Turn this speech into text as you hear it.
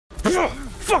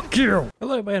Fuck you!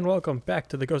 Hello and welcome back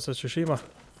to the Ghost of Tsushima.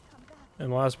 In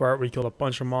the last part we killed a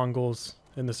bunch of Mongols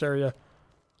in this area.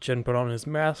 Jin put on his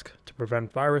mask to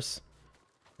prevent virus.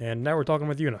 And now we're talking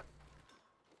with Yuna.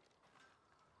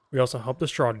 We also helped the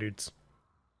straw dudes.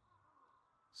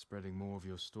 Spreading more of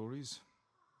your stories?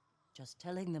 Just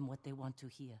telling them what they want to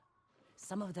hear.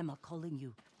 Some of them are calling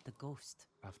you the ghost.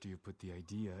 After you put the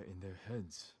idea in their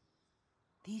heads.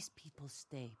 These people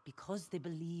stay because they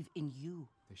believe in you.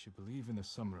 They should believe in the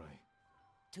samurai.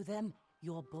 To them,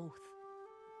 you're both.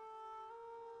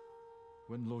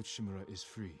 When Lord Shimura is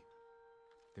free,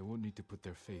 they won't need to put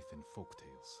their faith in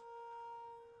folktales.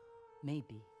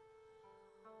 Maybe.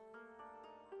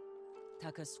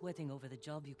 Taka's sweating over the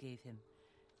job you gave him.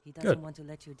 He doesn't want to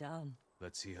let you down.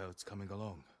 Let's see how it's coming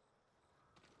along.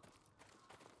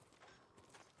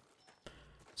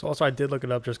 So also I did look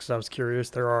it up just because I was curious.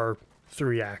 There are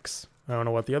 3 acts. I don't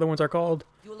know what the other ones are called.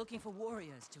 You were looking for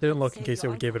warriors to Didn't look in case they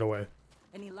would give it away.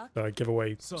 Any luck? Give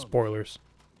away spoilers.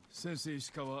 Sensei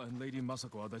Ishikawa and Lady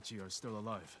Masako Adachi are still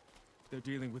alive. They're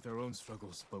dealing with their own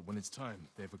struggles, but when it's time,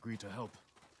 they've agreed to help.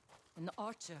 An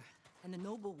archer and a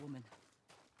noblewoman.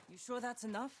 You sure that's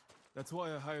enough? That's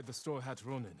why I hired the Straw Hat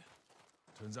Ronin.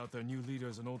 Turns out their new leader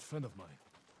is an old friend of mine.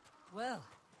 Well,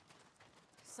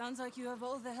 sounds like you have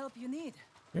all the help you need.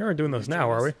 We aren't doing this now,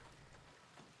 are we?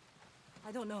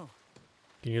 I don't know.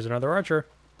 Can use another archer.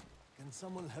 Can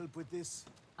someone help with this?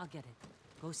 I'll get it.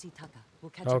 Go see Taka. We'll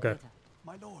catch up Okay. later.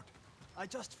 My lord, I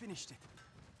just finished it.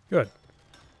 Good.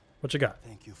 What you got?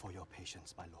 Thank you for your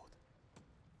patience, my lord.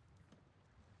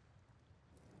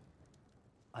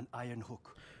 An iron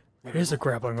hook. It is a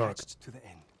grappling hook. Attached to the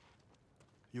end.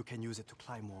 You can use it to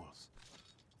climb walls.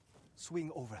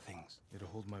 Swing over things. It'll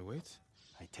hold my weight?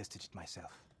 I tested it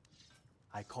myself.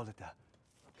 I call it a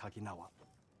Kaginawa.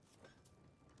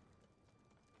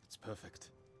 It's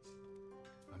perfect.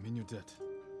 I'm in your debt.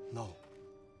 No.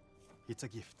 It's a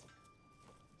gift.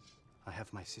 I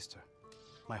have my sister,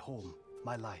 my home,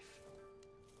 my life.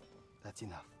 That's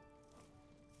enough.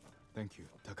 Thank you,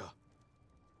 Taka.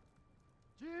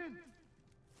 Jin!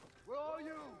 Where are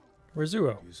you? Where's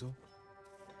Zuo? Yuzo?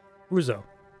 Uzo.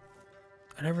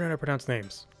 I never know how to pronounce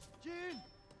names. Jin!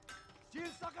 Jin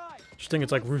Sakai! Just think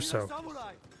it's like Russo.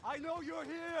 Samurai! I know you're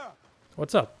here!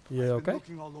 What's up? You I've been okay?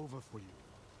 looking all over for you.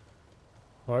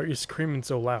 Why are you screaming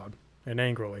so loud and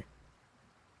angrily?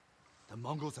 The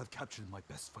Mongols have captured my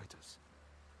best fighters.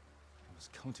 I was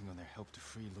counting on their help to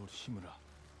free Lord Shimura.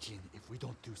 Jin, if we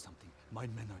don't do something, my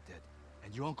men are dead,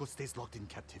 and your uncle stays locked in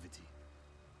captivity.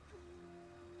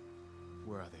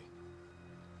 Where are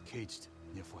they? Caged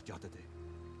near Fort Yatate.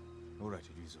 All right,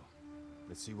 Yuzo.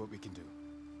 Let's see what we can do.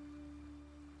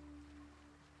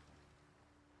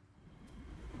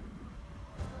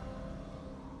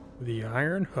 The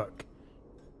iron hook.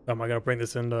 Am I gonna bring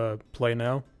this into play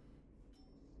now?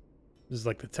 This is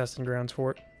like the testing grounds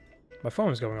for it. My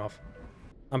phone is going off.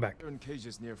 I'm back. They're in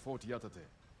cages near Fort Yatate.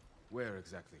 Where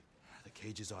exactly? The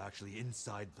cages are actually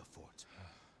inside the fort.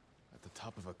 At the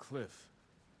top of a cliff.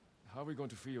 How are we going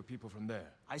to free your people from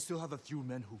there? I still have a few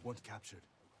men who weren't captured.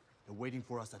 They're waiting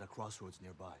for us at a crossroads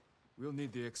nearby. We'll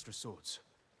need the extra swords.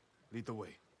 Lead the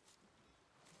way.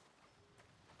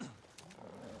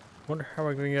 Wonder how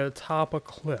we're gonna get atop a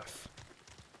cliff.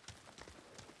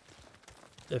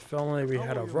 If only we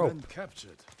had a rope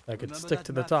Captured. that could Remember stick that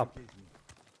to the map top. you gave me?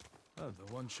 Oh,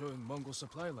 the one showing Mongol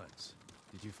supply lines.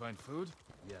 Did you find food?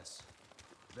 Yes.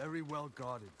 Very well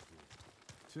guarded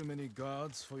food. Too many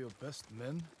guards for your best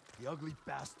men? The ugly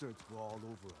bastards were all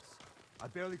over us. I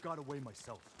barely got away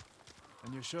myself.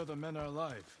 And you're sure the men are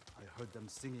alive? I heard them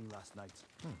singing last night.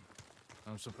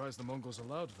 I'm surprised the Mongols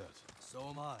allowed that. So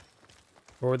am I.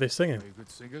 What were they singing? Very good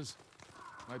singers.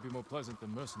 Might be more pleasant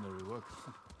than mercenary work.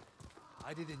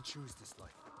 I didn't choose this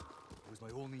life. It was my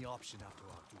only option after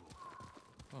our duel.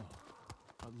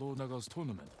 Oh, at Lord Naga's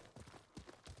tournament.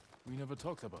 We never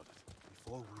talked about it.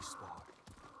 Before we sparred,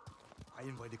 I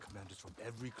invited commanders from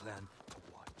every clan to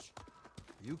watch.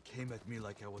 You came at me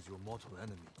like I was your mortal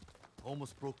enemy.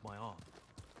 Almost broke my arm.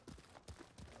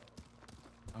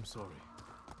 I'm sorry.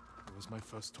 It was my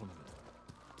first tournament.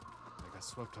 I got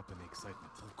swept up in the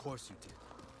excitement. Of course you did.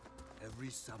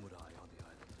 Every samurai on the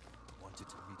island wanted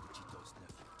to meet the Chito's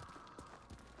nephew.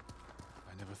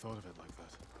 I never thought of it like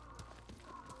that.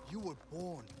 You were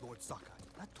born Lord Sakai.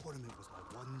 That tournament was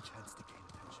my one chance to gain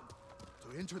attention.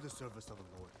 To enter the service of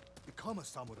a lord. Become a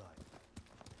samurai.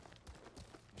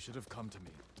 You should have come to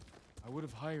me. I would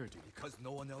have hired you. Because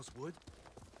no one else would?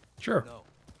 Sure. No.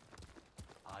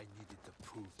 I needed to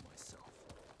prove myself.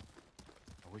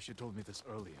 I wish you told me this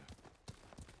earlier.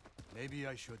 Maybe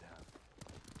I should have.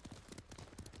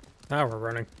 Now we're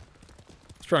running.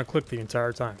 Let's trying to click the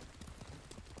entire time.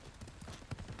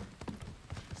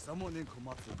 Someone in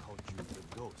Komatsu called you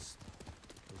the Ghost.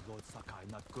 Was Lord Sakai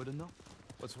not good enough?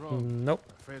 What's wrong? Nope.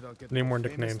 Afraid I'll get Need more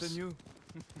famous nicknames. than you?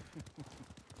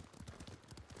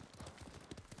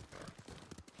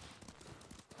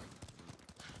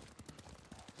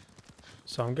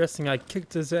 So I'm guessing I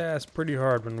kicked his ass pretty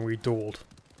hard when we dueled.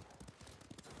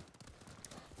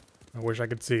 I wish I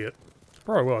could see it.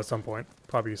 Probably will at some point.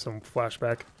 Probably some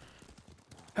flashback.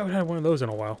 Haven't had one of those in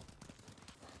a while.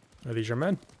 Are these your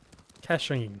men?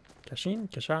 Kashin. Kashin?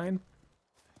 Kashine?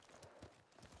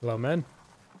 Hello, men.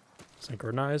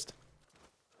 Synchronized.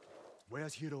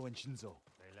 Where's Hiro and Shinzo?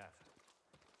 They left.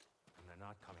 And they're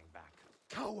not coming back.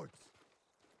 Cowards!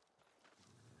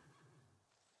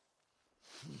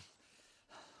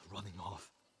 Running off.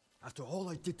 After all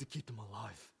I did to keep them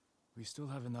alive. We still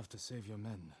have enough to save your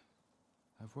men.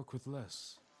 I've worked with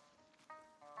less.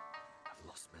 I've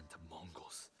lost men to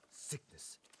Mongols,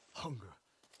 sickness, hunger.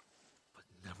 But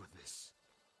never this.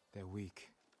 They're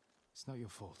weak. It's not your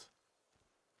fault.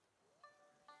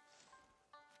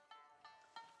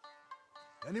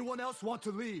 Anyone else want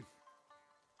to leave?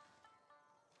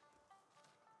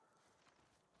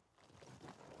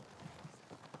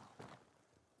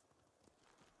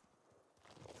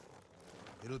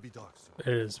 It'll be dark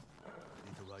soon. It is.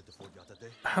 Need to ride the Fort Yatate?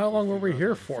 How long were we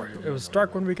here for? It was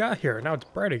dark when we got here. Now it's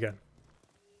bright again.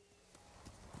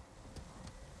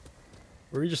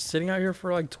 Were we just sitting out here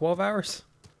for like 12 hours?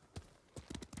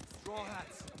 Straw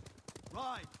hats!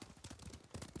 Ride!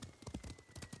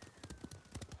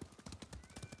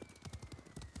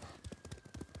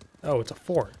 Oh, it's a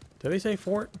fort. Did they say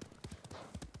fort?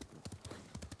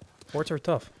 Forts are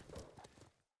tough.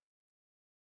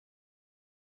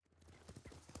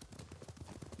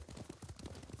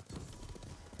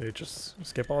 Did you just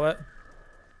skip all that?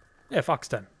 Yeah, fox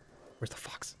 10. Where's the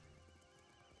fox?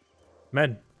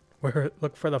 Men,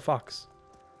 look for the fox.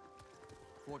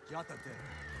 Fort Yatate.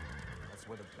 That's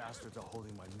where the bastards are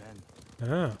holding my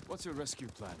men. Ah, What's your rescue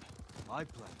plan? My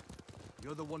plan.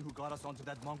 You're the one who got us onto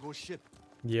that Mongol ship.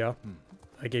 yeah.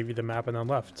 I gave you the map and then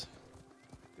left.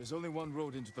 There's only one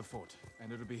road into the fort,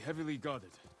 and it'll be heavily guarded.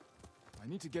 I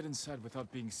need to get inside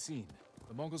without being seen.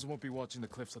 The Mongols won't be watching the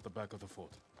cliffs at the back of the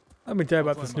fort. Let me tell you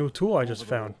I'll about this climb new up tool I over just the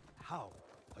found. How?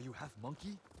 Are you half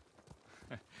monkey?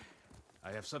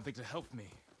 I have something to help me.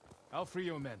 I'll free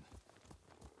your men.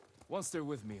 Once they're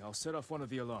with me, I'll set off one of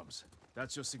the alarms.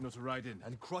 That's your signal to ride in.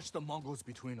 And crush the Mongols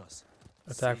between us.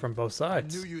 Attack from both I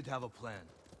sides. knew you'd have a plan.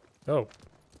 Oh,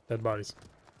 dead bodies.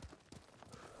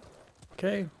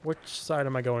 Okay, which side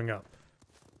am I going up?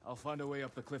 I'll find a way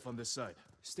up the cliff on this side.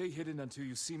 Stay hidden until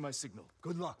you see my signal.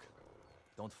 Good luck.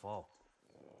 Don't fall.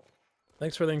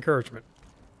 Thanks for the encouragement.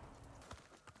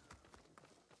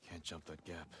 Can't jump that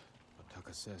gap, but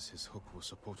Taka says his hook will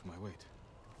support my weight.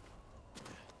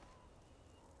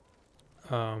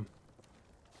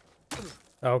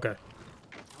 Okay.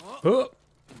 Oh,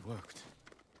 It worked.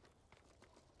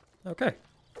 okay.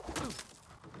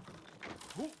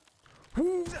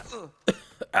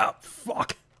 Ah,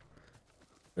 fuck.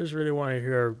 I just really want to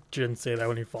hear Jin say that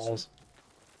when he falls.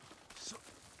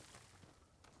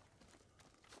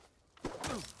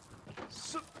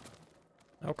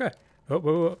 Okay. Oh, oh,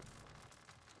 oh.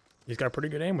 He's got pretty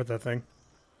good aim with that thing.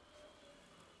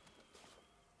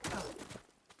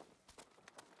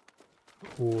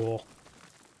 Cool.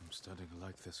 I'm starting to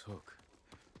like this hook.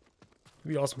 It'd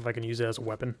be awesome if I can use it as a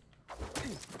weapon.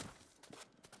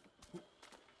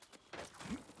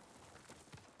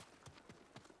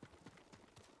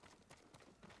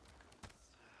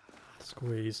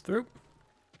 Squeeze through.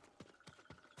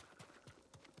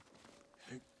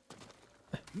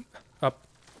 Up.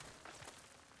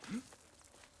 I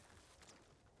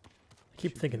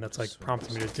keep thinking that's like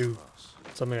prompting me to do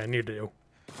something I need to do.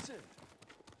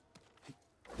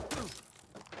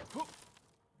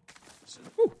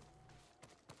 Woo.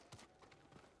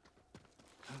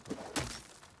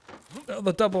 Oh,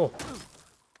 the double.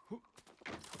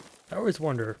 I always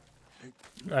wonder.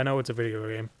 I know it's a video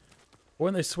game.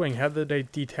 When they swing, how do they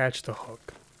detach the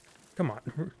hook? Come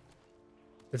on.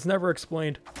 It's never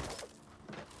explained.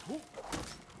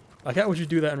 Like, how would you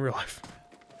do that in real life?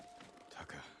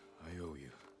 Taka, I owe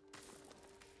you.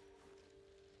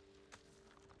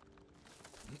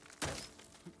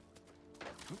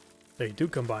 They do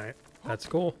combine it. That's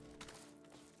cool.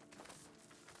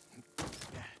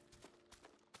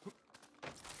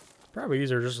 Probably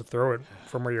easier just to throw it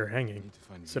from where you're hanging Need to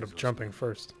find instead of resources. jumping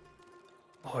first.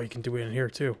 Oh, you can do it in here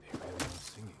too. They really aren't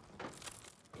singing.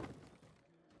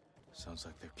 Sounds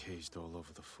like they're caged all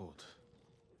over the fort.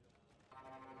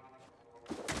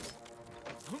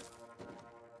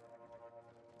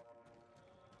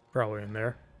 Probably in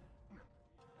there.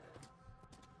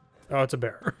 Oh, it's a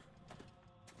bear.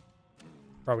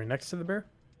 Probably next to the bear.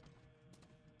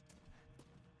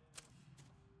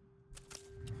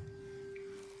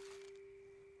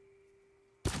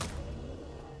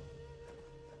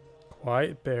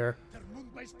 Quiet bear.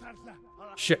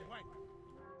 Shit.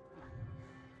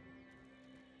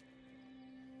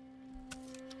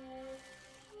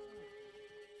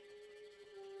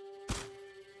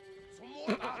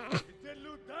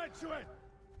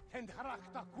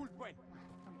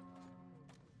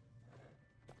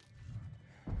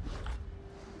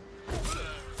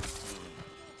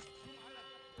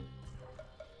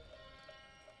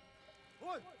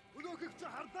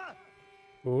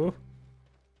 Ooh.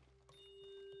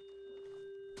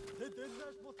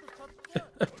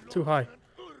 Too high.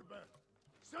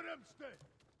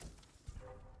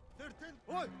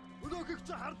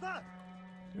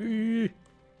 Eee.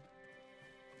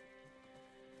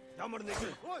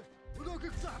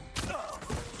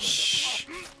 Shh.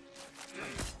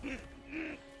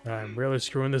 I'm really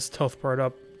screwing this stealth part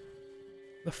up.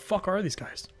 The fuck are these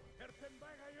guys?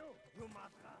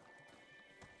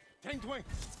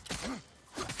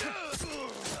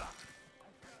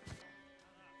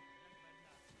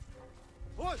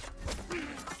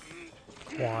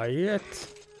 Quiet.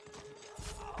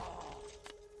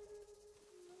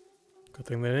 Good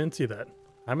thing they didn't see that.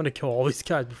 I'm gonna kill all these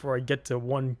guys before I get to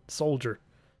one soldier.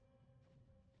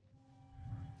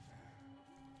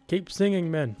 Keep singing,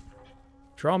 men.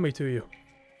 Draw me to you.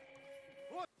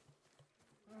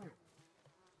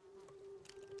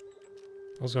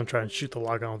 I was gonna try and shoot the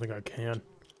log. I don't think I can.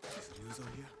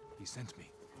 Here? He sent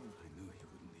me. I knew he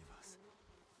wouldn't leave us.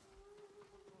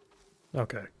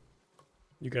 Okay.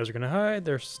 You guys are gonna hide.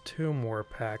 There's 2 more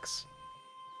packs.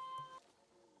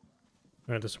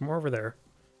 Alright, there's some more over there.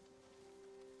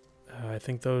 I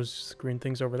think those green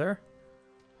things over there.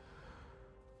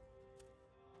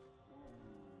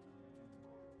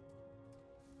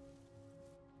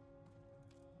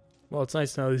 Well, it's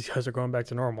nice now these guys are going back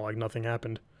to normal, like nothing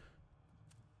happened.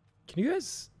 Can you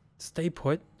guys stay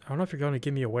put? I don't know if you're going to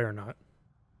give me away or not.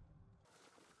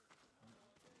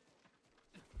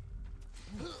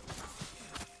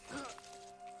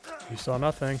 You saw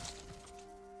nothing.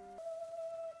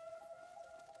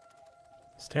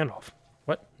 Standoff.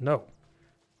 What? No.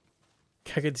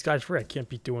 Can't get these guys free. I can't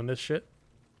be doing this shit.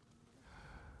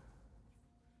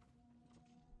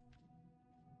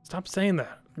 Stop saying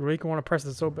that. You really want to press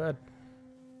it so bad.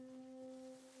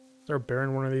 Is there a bear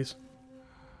in one of these?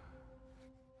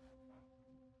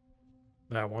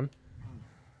 That one.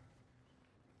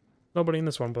 Nobody in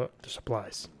this one, but the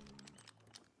supplies.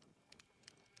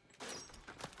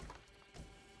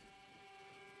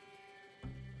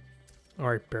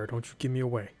 Alright, bear, don't you give me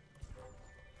away.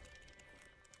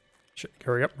 Shit,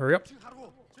 hurry up, hurry up.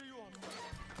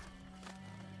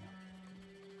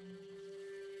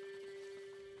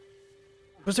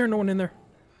 Was there no one in there?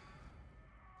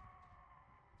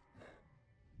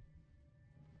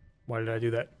 Why did I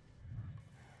do that?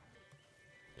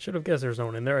 I should have guessed there's no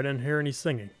one in there. I didn't hear any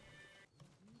singing.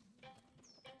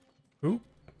 Ooh.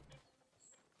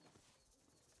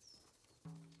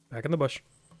 Back in the bush.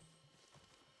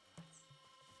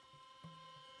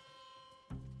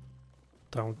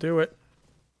 Don't do it.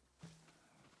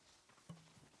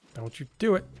 Don't you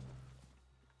do it.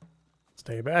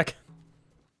 Stay back.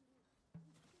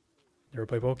 Never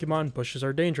play Pokemon. Bushes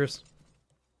are dangerous.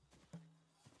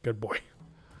 Good boy.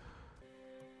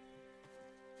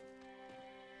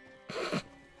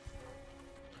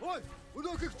 What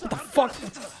the fuck?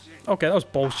 Okay, that was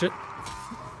bullshit.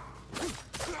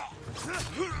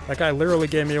 That guy literally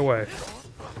gave me away.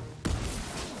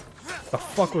 The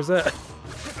fuck was that?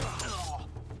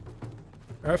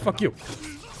 Alright, fuck you.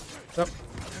 Up.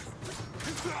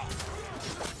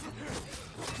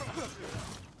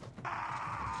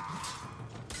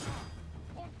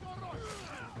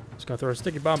 Just gonna throw a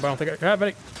sticky bomb, but I don't think I have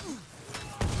any.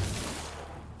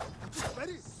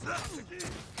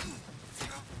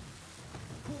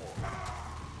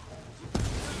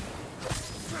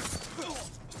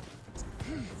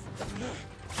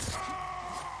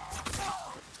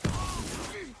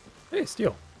 Hey,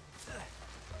 steel.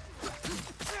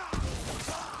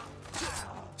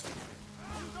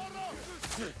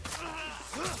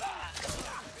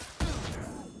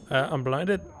 I'm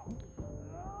blinded.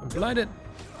 I'm blinded.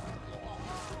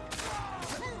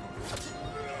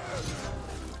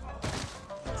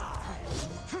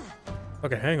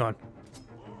 Okay, hang on.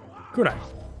 Kunai.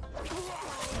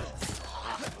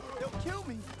 They'll kill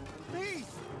me. Please.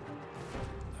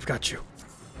 I've got you.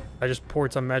 I just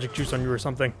poured some magic juice on you or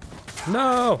something.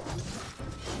 No!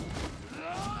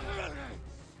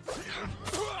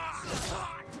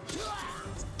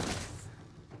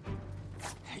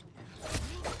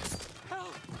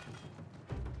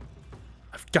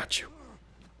 Got you.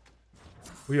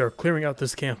 We are clearing out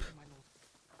this camp.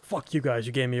 Fuck you guys,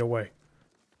 you gave me away.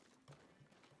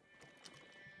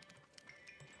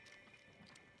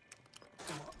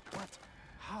 What?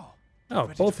 How? Oh,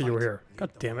 Ready both to of you were fight. here.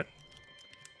 God damn it.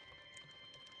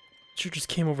 You just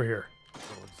came over here.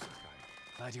 Lord Sakai,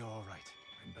 glad you're all right.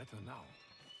 I'm better now.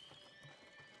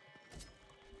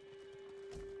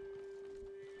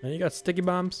 And you got sticky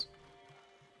bombs.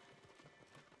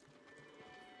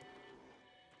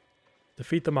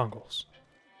 Defeat the Mongols.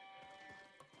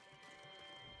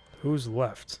 Who's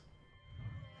left?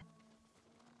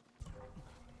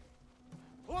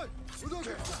 Oh,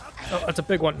 that's a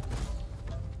big one.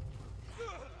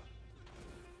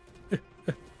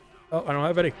 Oh, I don't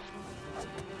have any.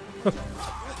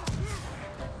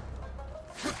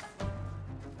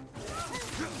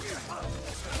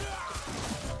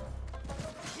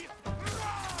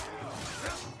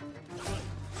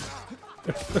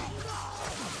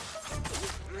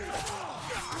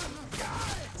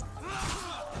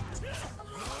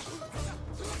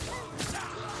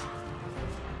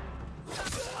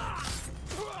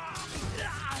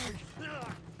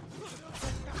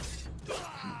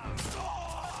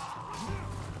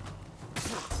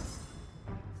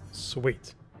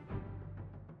 Sweet.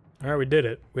 Alright, we did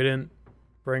it. We didn't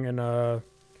bring in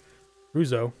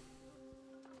Ruzo.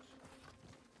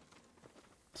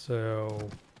 So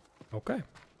okay.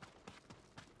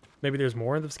 Maybe there's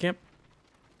more in this camp?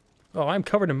 Oh, I'm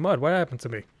covered in mud. What happened to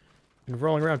me? Been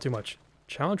rolling around too much.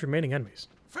 Challenge remaining enemies.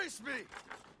 Face me!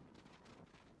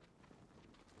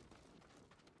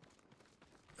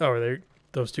 Oh, are they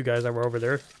those two guys that were over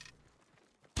there?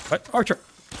 What? Archer!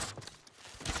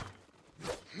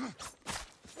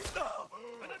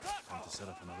 Time to set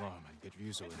up an alarm and get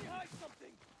Ryuzo in here.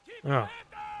 Oh.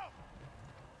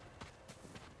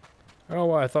 I don't know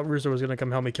why I thought Ruzo was gonna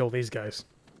come help me kill these guys.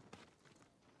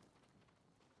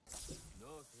 All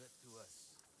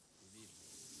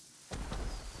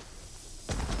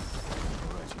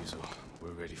right, Ryuzo, we're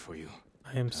ready for you.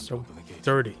 I am Time to so open the gate.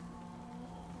 dirty.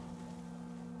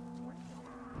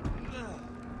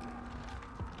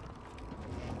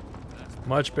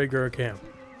 Much bigger camp.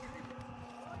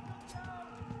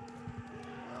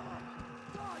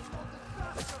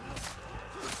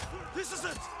 This is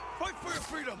it! Fight for your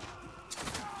freedom!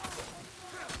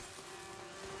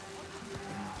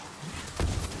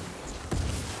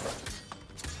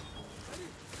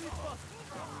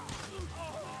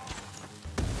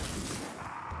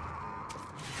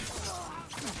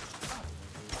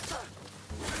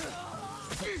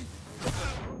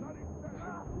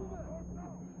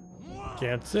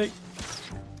 Can't see.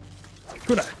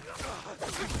 Good eye.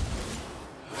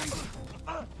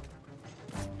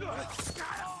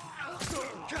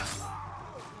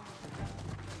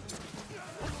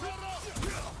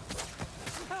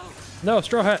 No,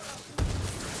 straw hat.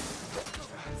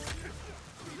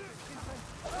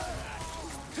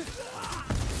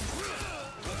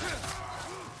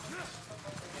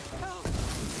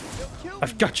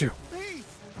 I've got you.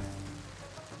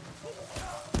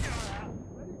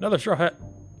 Another straw hat.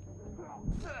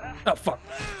 Oh, fuck.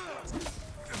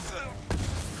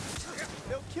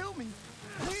 They'll kill me!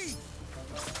 Please!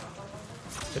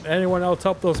 Did anyone else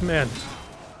help those men?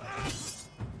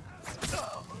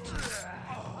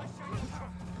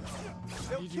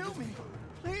 They'll kill me!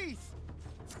 Please!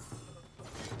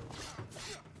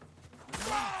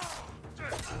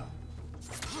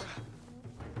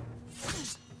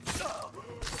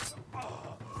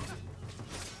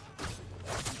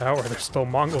 How are there still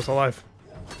Mongols alive?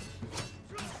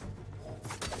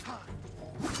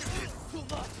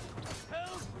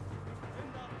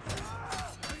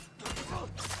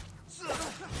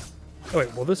 Oh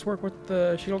wait, will this work with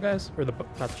the shield guys? Or the,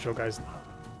 not the shield guys.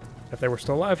 If they were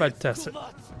still alive, I'd test it.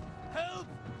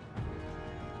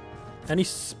 Any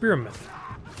spearmen?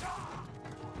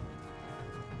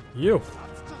 You're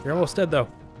almost dead though.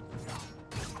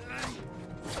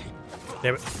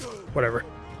 Damn it. Whatever.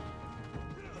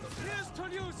 Here's to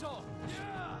Ryuzo!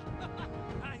 Yeah!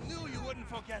 I knew you wouldn't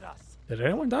forget us. Did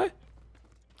anyone die?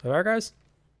 Of our guys?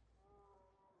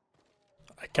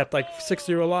 I kept like 6 of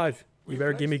you alive. You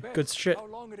better give me good shit. How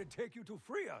long did it take you to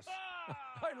free us?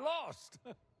 I lost.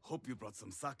 Hope you brought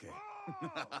some sake.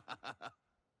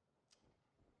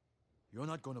 You're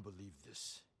not gonna believe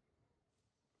this.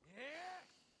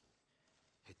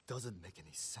 It doesn't make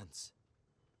any sense.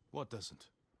 What doesn't?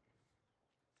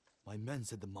 My men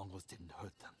said the Mongols didn't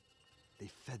hurt them. They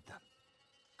fed them.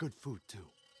 Good food, too.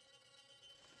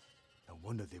 No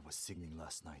wonder they were singing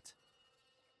last night.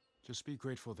 Just be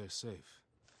grateful they're safe.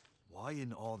 Why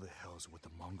in all the hells would the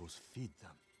Mongols feed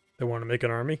them? They want to make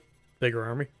an army? Bigger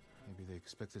army? Maybe they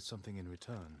expected something in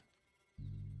return.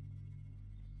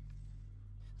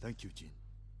 Thank you, Jin.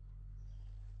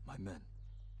 My men.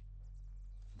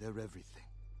 They're everything.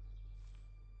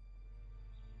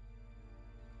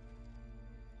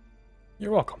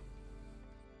 You're welcome.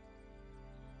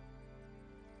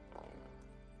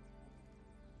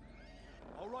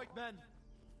 All right, men.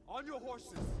 On your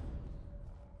horses.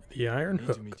 The iron Need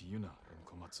hook. to meet Yuna and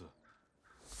Komatsu.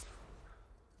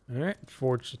 Alright,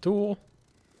 forge the tool.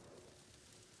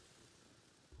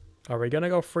 Are we gonna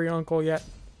go free Uncle yet?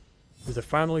 Is it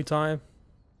finally time?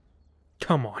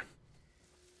 Come on.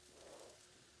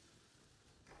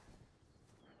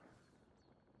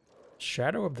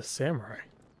 Shadow of the Samurai.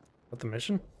 What the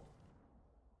mission?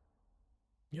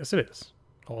 Yes, it is.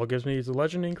 All it gives me is a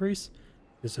legend increase.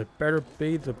 Is it better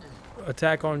be the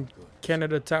attack on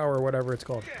Kaneda Tower or whatever it's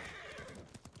called?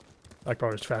 I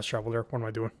probably just fast travel there. What am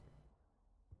I doing?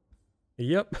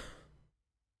 Yep.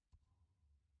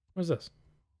 What is this?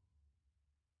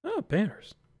 Oh,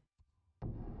 banners.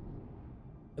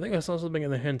 I think I saw something in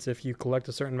the hints. If you collect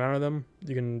a certain amount of them,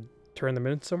 you can turn them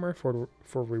in somewhere for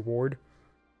reward.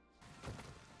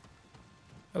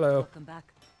 Hello. Welcome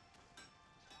back.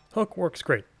 Hook works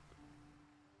great.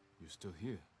 You're still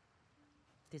here.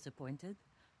 Disappointed?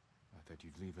 I thought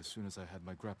you'd leave as soon as I had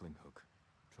my grappling hook.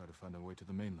 Try to find a way to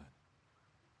the mainland.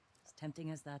 As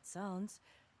tempting as that sounds,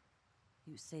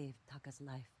 you saved Taka's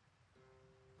life.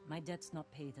 My debt's not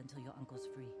paid until your uncle's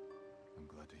free. I'm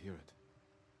glad to hear it.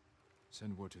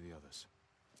 Send word to the others.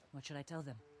 What should I tell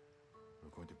them? We're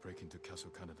going to break into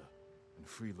Castle Kaneda and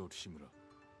free Lord Shimura.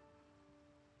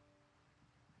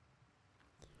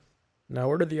 Now,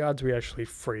 what are the odds we actually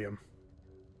free him?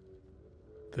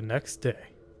 The next day,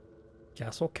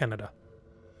 Castle Kaneda.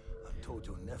 I'm told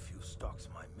your nephew stalks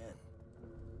my men,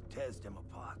 tears them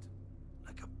apart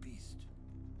like a beast.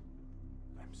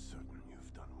 I'm certain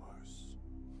you've done worse.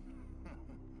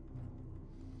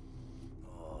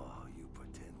 Oh, you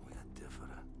pretend we're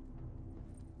different.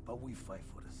 But we fight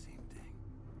for the same thing.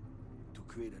 To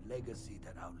create a legacy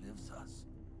that outlives us.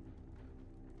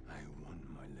 I won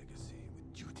my legacy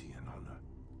with duty and honor.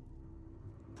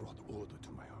 Brought order to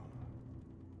my home.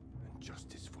 And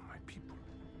justice for my people.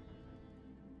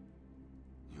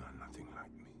 You are nothing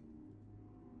like me.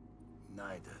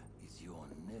 Neither is your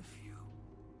nephew.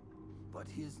 But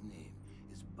his name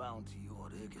is bound to your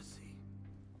legacy.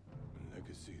 A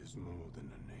legacy is more than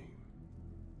a name.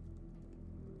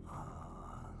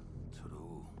 Ah,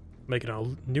 true. Making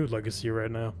a new legacy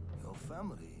right now. Your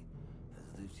family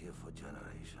has lived here for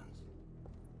generations.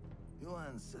 Your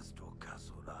ancestral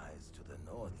castle lies to the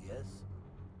north, yes?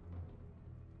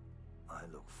 I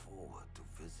look forward to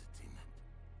visiting it.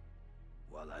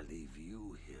 While I leave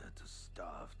you here to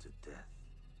starve to death,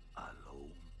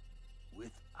 alone,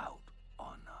 without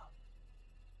honor.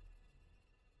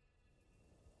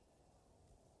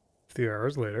 A few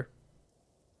hours later.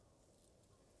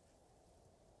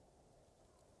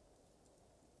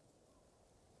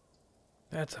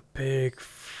 That's a big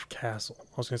castle. I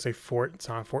was gonna say fort. It's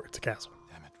not a fort. It's a castle.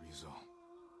 Damn it, Rizzo.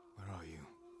 Where are you?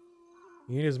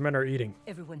 He and his men are eating.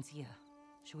 Everyone's here.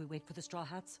 Should we wait for the Straw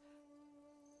Hats?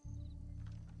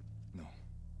 No.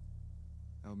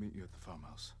 I'll meet you at the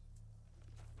farmhouse.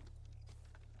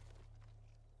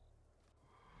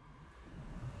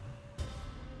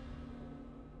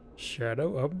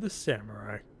 Shadow of the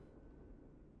Samurai.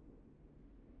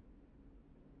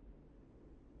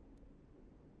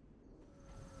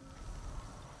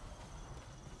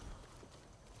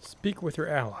 Speak with your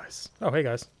allies. Oh, hey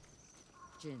guys.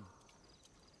 Jin.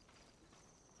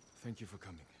 Thank you for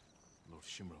coming. Lord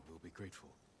Shimura will be grateful.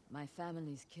 My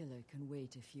family's killer can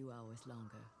wait a few hours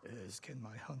longer. As can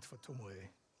my hunt for Tomoe.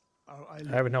 Our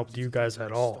I haven't helped you guys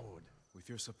at all. restored. With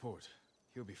your support,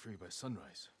 he'll be free by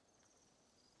sunrise.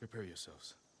 Prepare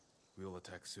yourselves. We'll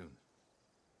attack soon.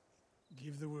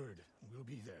 Give the word. We'll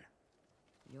be there.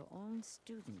 Your own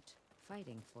student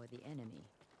fighting for the enemy.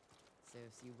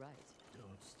 Serves you right.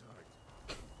 Don't start.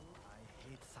 I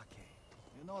hate sake.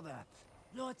 You know that.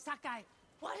 Lord Sakai,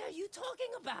 what are you talking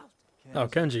about? Oh,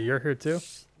 Kenji, you're here too?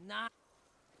 Nah.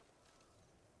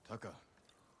 Taka,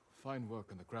 fine work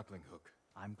on the grappling hook.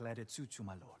 I'm glad it suits you,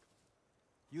 my lord.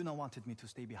 Yuna wanted me to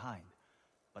stay behind,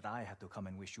 but I had to come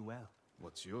and wish you well.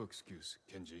 What's your excuse,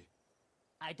 Kenji?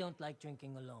 I don't like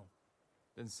drinking alone.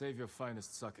 Then save your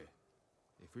finest sake.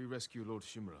 If we rescue Lord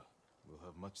Shimura, we'll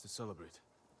have much to celebrate.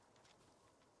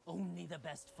 Only the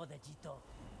best for the Jito.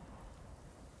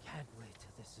 Can't wait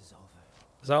till this is over.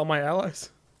 Is that all my allies?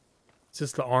 Is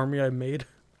this the army I made?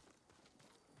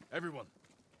 Everyone,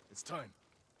 it's time.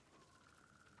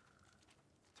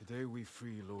 Today we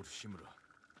free Lord Shimura.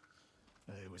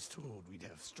 I was told we'd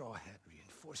have Straw Hat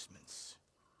reinforcements.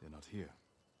 They're not here.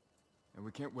 And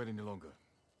we can't wait any longer.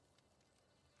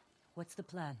 What's the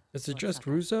plan? Is it Lord just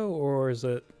Shaka? Russo, or is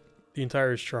it the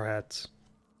entire Straw Hats?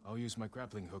 I'll use my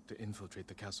grappling hook to infiltrate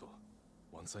the castle.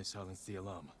 Once I silence the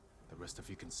alarm, the rest of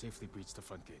you can safely breach the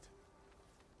front gate.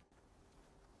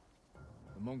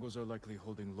 The Mongols are likely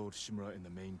holding Lord Shimura in the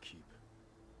main keep.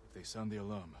 If they sound the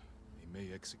alarm, they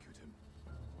may execute him.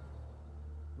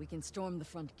 We can storm the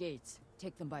front gates,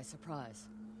 take them by surprise.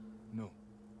 No,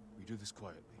 we do this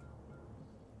quietly.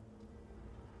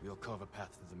 We'll carve a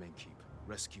path to the main keep,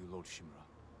 rescue Lord Shimura,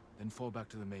 then fall back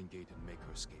to the main gate and make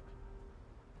her escape.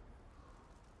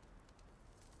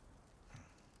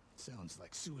 Sounds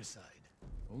like suicide.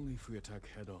 Only if we attack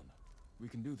head-on. We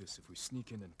can do this if we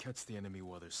sneak in and catch the enemy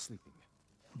while they're sleeping.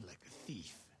 Like a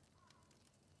thief.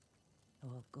 Or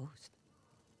a ghost.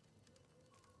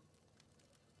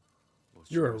 Lord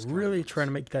You're Shimura's really counting trying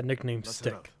to us. make that nickname Let's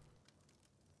head up. stick.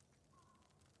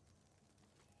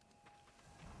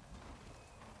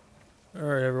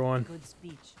 Alright, everyone. Good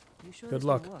speech. You sure Good this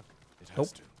luck. will work? It has Nope.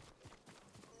 to.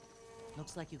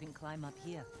 Looks like you can climb up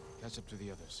here. Catch up to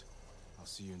the others. I'll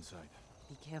see you inside.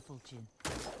 Be careful, Jin.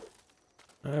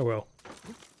 I will.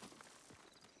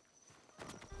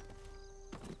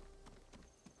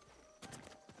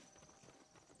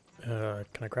 Can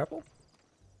I grapple?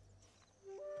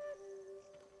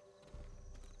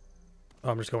 Oh,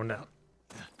 I'm just going down.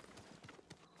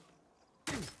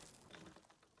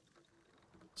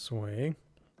 Swing.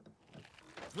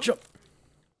 Jump!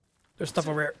 There's stuff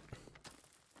over here.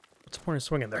 What's the point of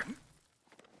swinging there?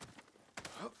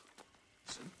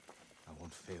 I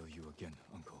won't fail you again,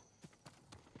 Uncle.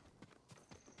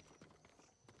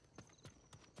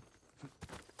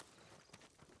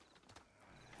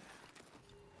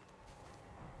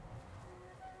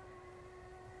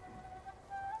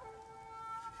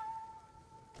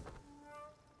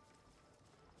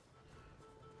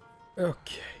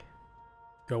 Okay.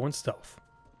 Going stealth.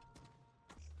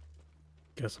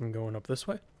 Guess I'm going up this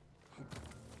way.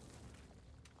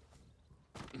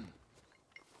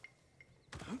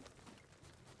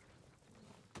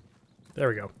 There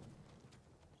we go.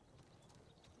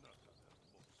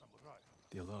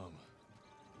 The alarm.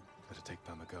 Better take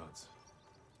down the guards.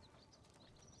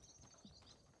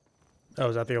 Oh,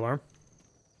 is that the alarm?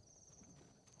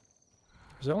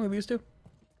 Is it only these two?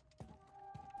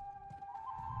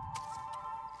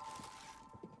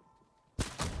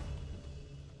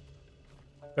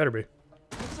 Better be.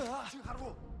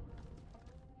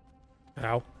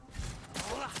 Ow.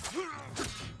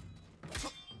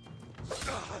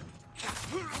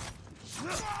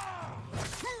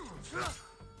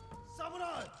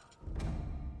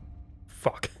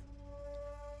 Fuck.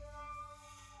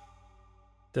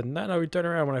 Did not know you turn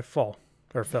around when I fall.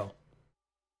 Or fell.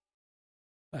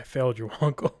 I failed you,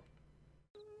 uncle.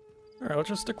 Alright, let's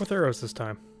just stick with arrows this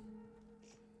time.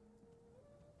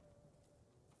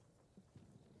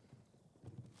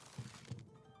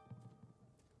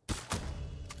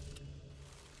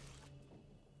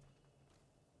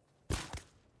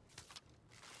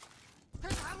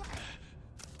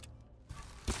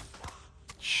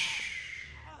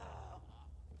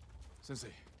 Sensei,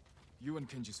 you and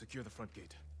Kenji secure the front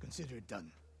gate. Consider it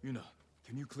done. Yuna,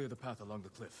 can you clear the path along the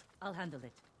cliff? I'll handle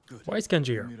it. Good. Why is Kenji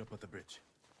We'll here? meet up at the bridge.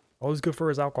 Always good for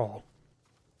his alcohol.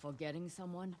 Forgetting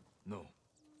someone? No,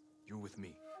 you're with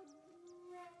me.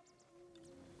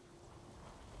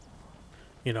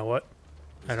 You know what?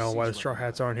 I know why the straw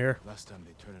hats aren't here. Last time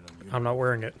they turned it on Yuna. I'm not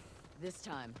wearing it. This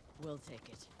time, we'll take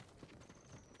it.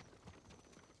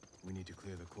 We need to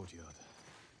clear the courtyard.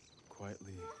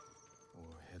 Quietly or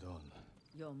head on.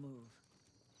 Your move.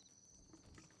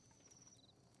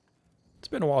 It's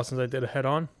been a while since I did a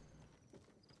head-on.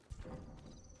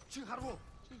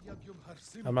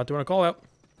 I'm not doing a call-out.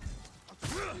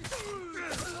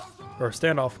 Or a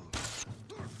standoff.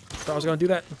 Thought I was gonna do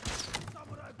that.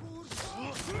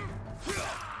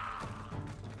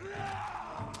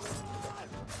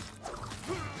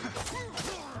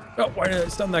 Oh, why did I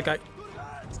stun that guy?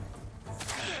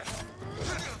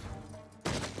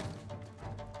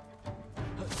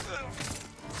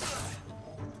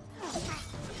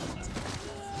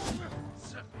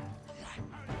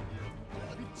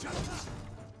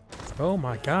 Oh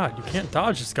my god, you can't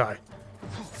dodge this guy.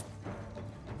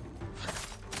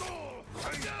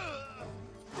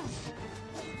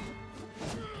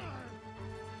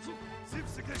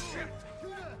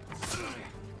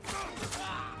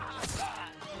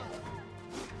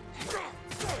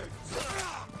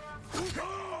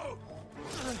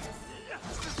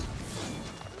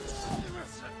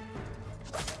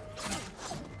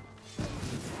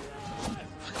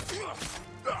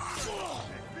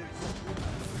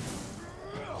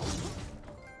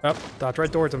 Up, dodge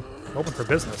right towards him. Open for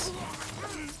business.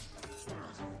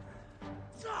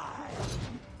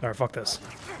 Alright, fuck this.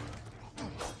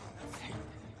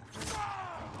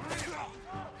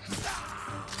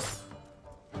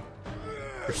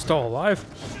 You're still alive?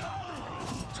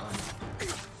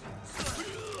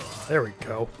 There we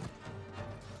go.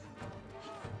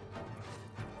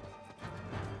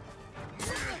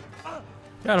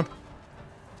 Got him.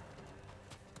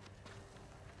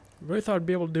 Really thought I'd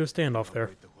be able to do a standoff there.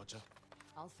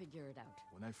 I'll figure it out.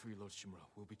 When I free Lord Shimura,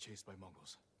 we'll be chased by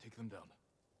Mongols. Take them down.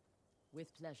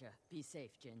 With pleasure. Be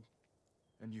safe, Jin.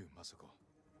 And you, Masako.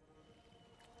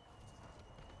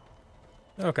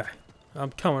 Okay.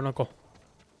 I'm coming, Uncle.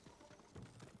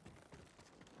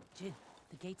 Jin,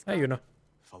 the gate's Hey, gone. you know.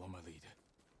 Follow my lead.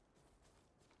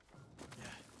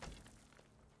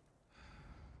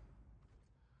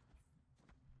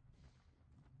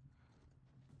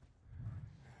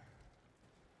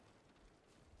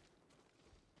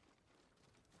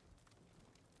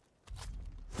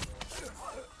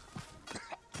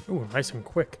 Ooh, nice and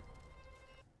quick.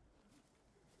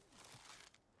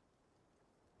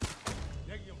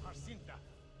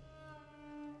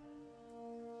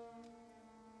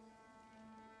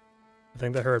 I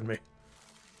think they heard me.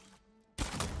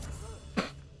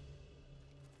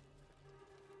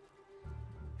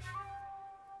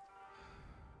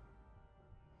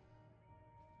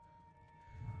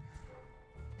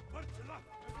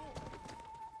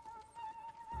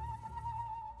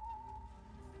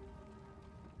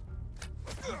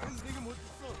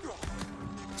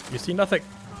 You see nothing.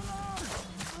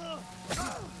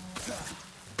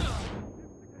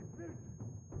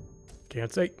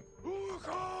 Can't see.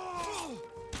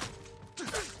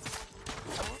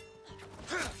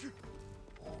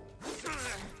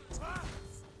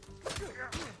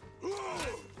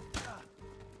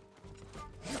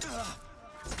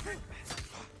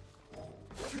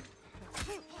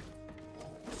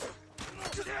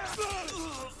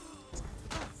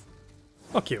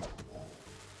 Fuck you.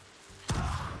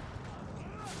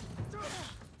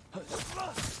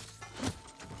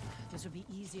 This would be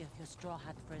easier if your Straw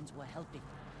Hat friends were helping.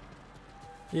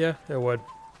 Yeah, it would.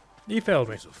 He failed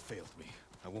me. Those who failed me.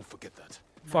 I won't forget that.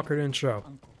 Fucker didn't show.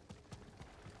 Uncle.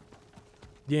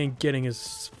 He ain't getting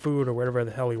his food or whatever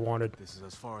the hell he wanted. This is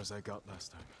as far as I got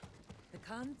last time. The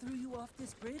Khan threw you off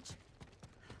this bridge?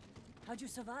 How'd you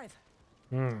survive?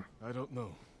 I don't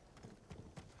know.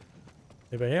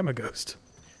 Maybe I am a ghost.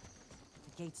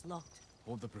 The gate's locked.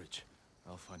 Hold the bridge.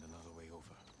 I'll find another way over.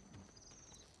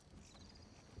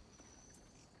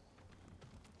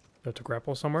 Have to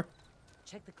grapple somewhere?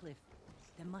 Check the cliff.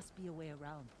 There must be a way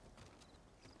around.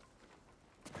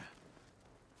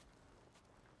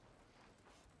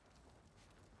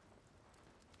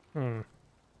 Can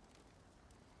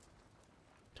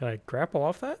I grapple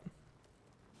off that?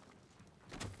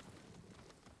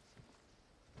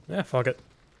 Yeah, fuck it.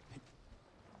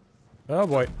 Oh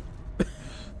boy.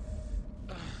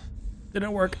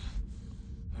 Didn't work.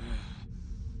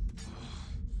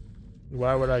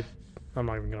 Why would I? I'm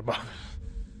not even gonna bother.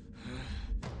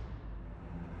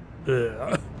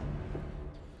 Ugh.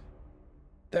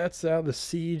 That's how the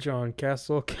siege on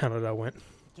Castle Kaneda went.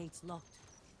 The gate's locked.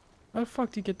 How the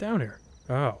fuck do you get down here?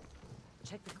 Oh.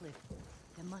 Check the cliff.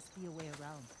 There must be a way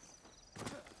around.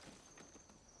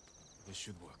 This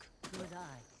should work. Good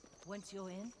eye. Once you're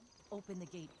in, open the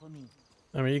gate for me.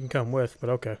 I mean, you can come with, but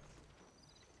okay.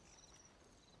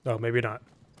 Oh, maybe not.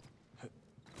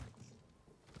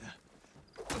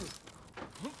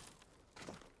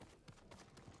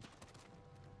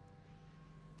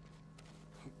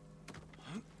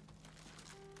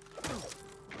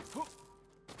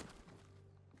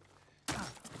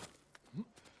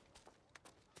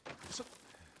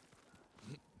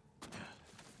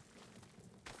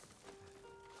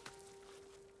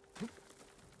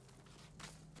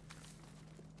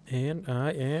 And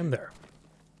I am there.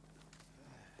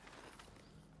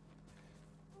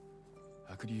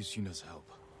 I could use Yuna's help.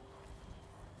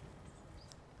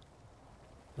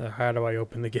 How do I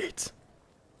open the gates?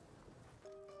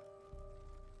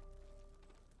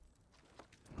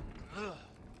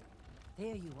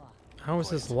 There you are. How is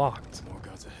this locked? More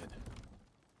guards ahead.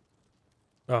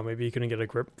 Oh, maybe you couldn't get a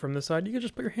grip from this side? You could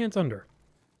just put your hands under.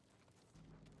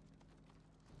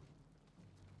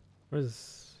 What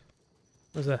is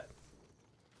that?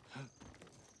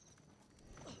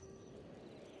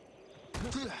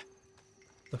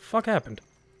 The fuck happened?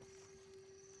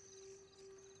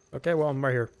 Okay, well, I'm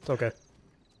right here. It's okay.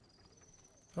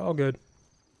 All good.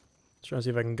 Just trying to see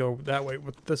if I can go that way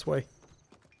with this way.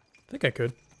 I think I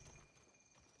could.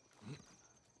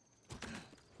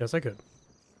 Yes, I could.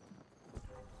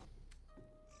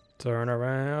 Turn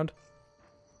around.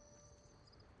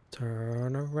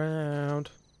 Turn around.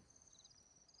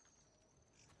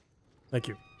 Thank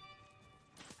you.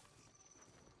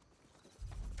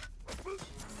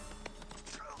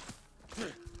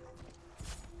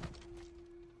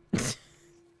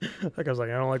 That guy's like,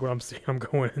 I don't like what I'm seeing. I'm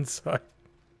going inside.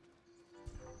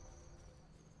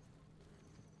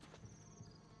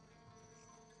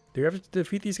 Do we have to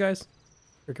defeat these guys?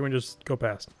 Or can we just go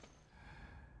past?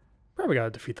 Probably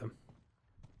gotta defeat them.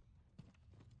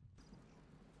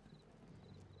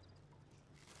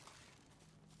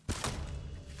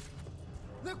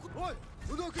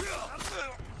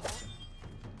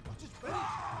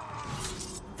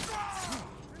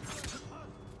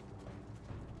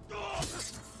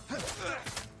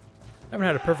 I haven't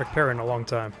had a perfect pair in a long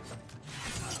time.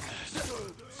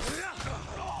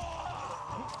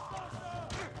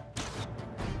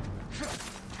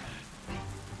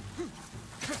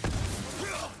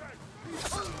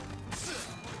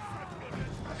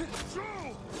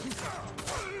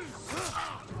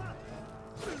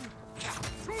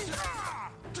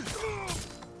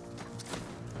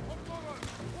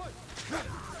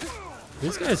 Do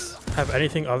these guys have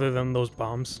anything other than those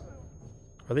bombs?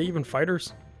 Are they even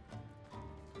fighters?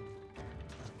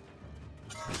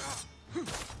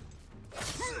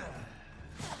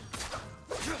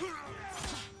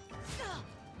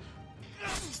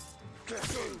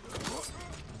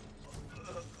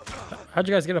 How'd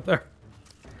you guys get up there?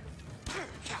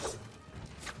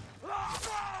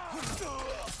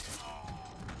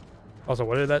 Also,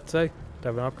 what did that say? Do I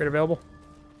have an upgrade available?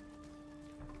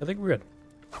 I think we're good.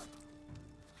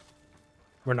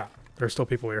 We're not. There's still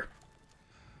people here.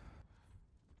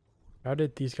 How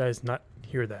did these guys not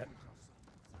hear that?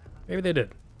 Maybe they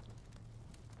did.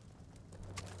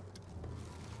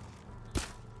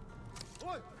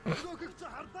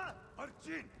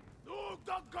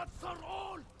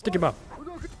 Stick him up.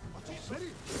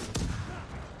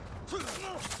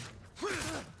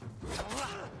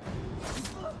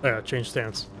 Yeah, change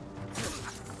stance.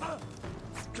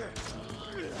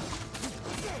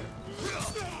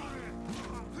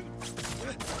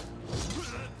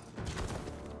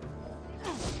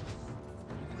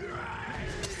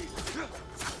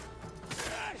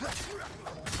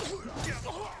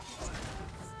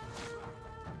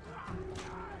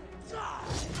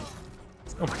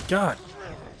 Oh my god.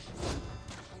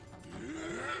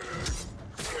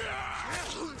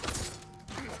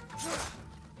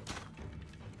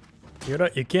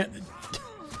 You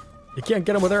can't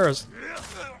get him with arrows.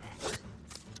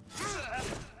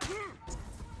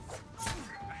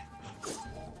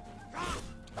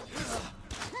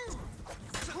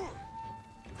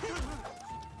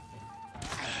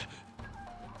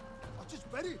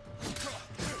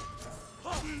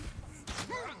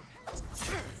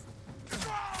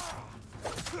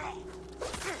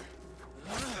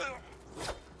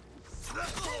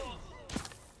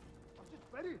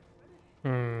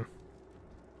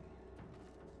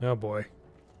 Oh boy.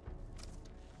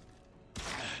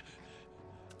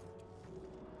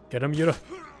 Get him, Yuta.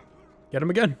 Get him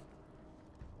again.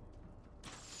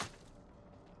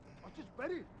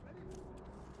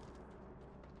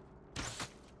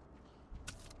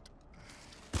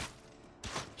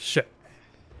 Shit.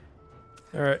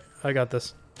 Alright, I got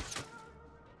this.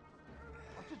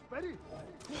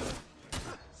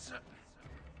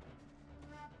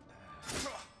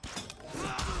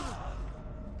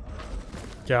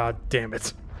 God damn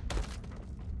it.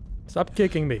 Stop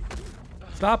kicking me.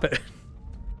 Stop it.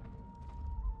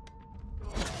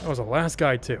 That was the last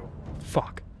guy too.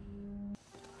 Fuck.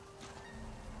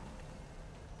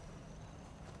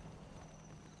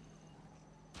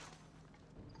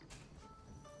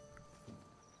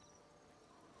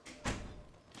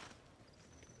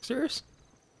 Serious?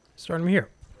 Starting me here.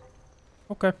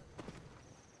 Okay.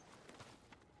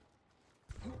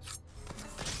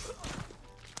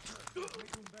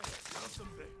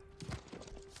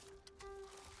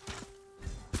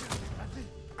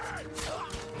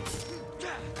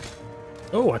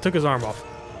 Oh, I took his arm off.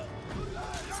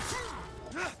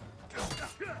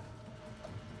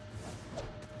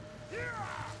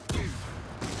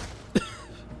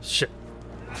 Shit.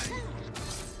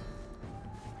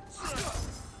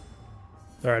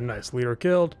 Alright, nice. Leader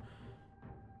killed.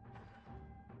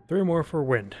 3 more for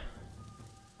wind.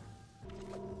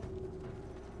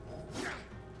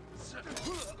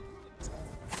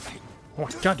 Oh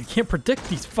my god, you can't predict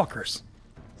these fuckers.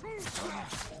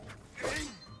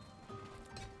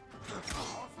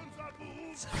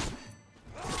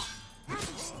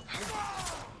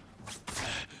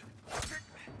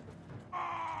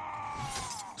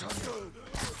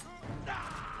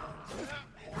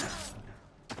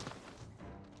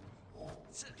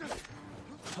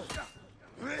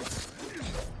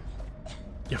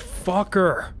 You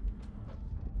fucker!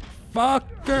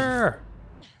 Fucker!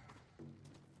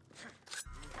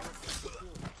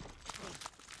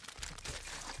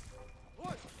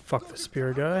 Fuck the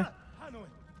spear guy.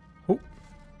 Oh.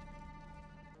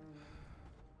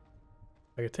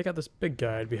 If I could take out this big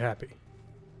guy, I'd be happy.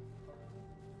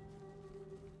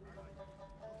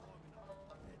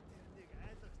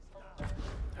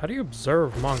 How do you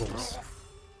observe Mongols?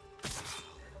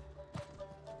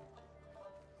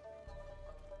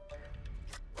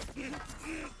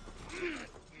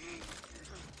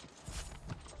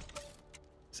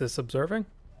 Is this observing?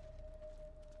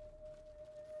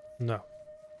 No.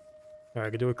 Alright, I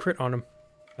could do a crit on him.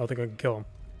 I don't think I can kill him.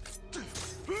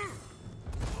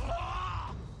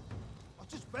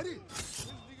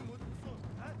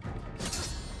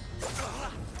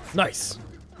 Nice!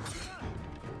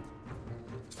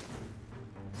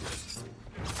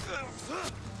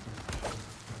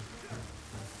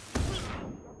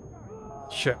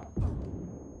 Shit.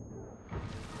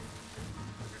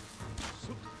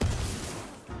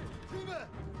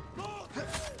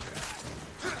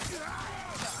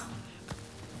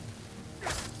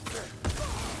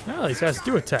 Oh, these guys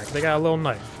do attack. They got a little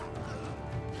knife.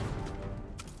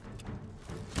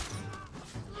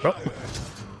 Oh.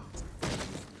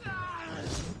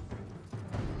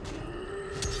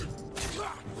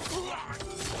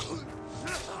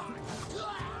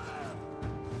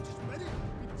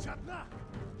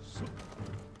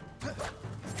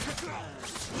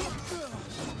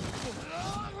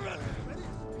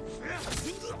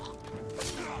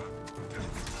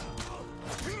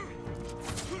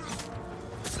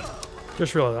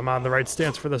 Just realized I'm on the right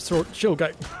stance for the shield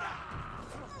guy.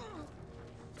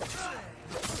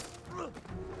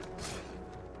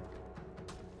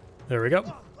 There we go.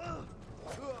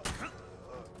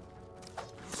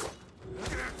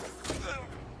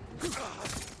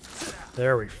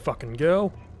 There we fucking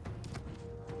go.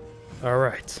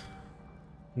 Alright.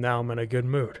 Now I'm in a good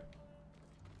mood.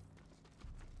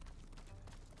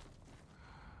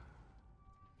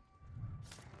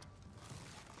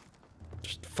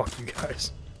 Just fuck you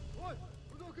guys.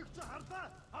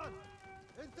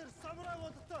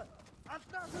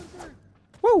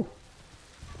 Woo!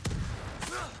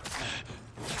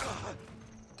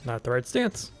 Not the right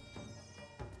stance.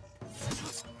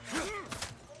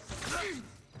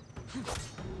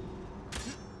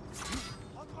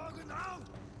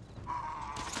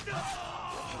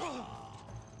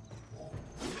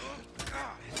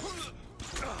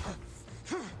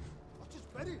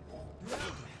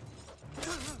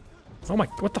 Oh my,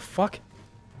 what the fuck?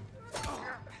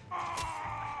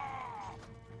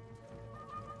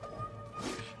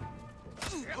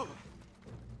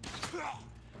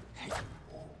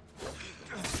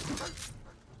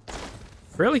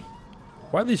 Really?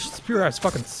 Why do these spear eyes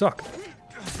fucking suck?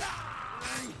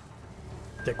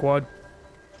 Dickwad.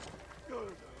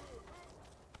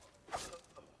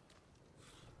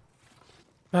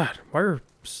 God, why are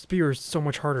spears so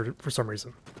much harder for some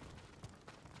reason?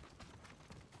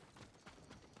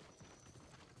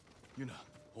 Yuna,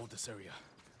 hold this area.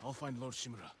 I'll find Lord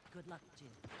Shimura. Good luck, Jin.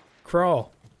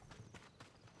 Crawl.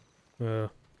 They're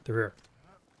here.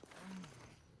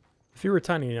 If you were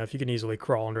tiny enough, you can easily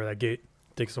crawl under that gate.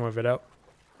 Take some of it out.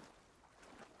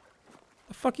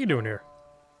 The fuck you doing here?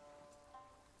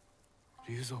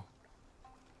 Ryuzo.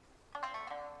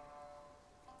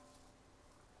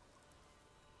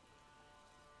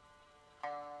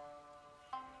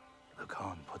 The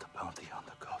Khan put a bounty on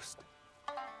the ghost.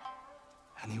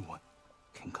 Anyone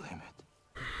can claim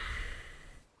it.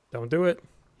 Don't do it.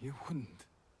 You wouldn't.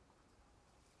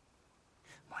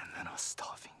 My men are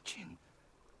starving, Jin.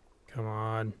 Come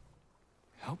on.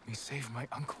 Help me save my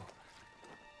uncle,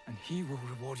 and he will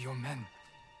reward your men.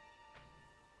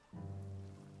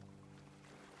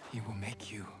 He will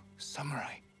make you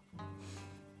samurai.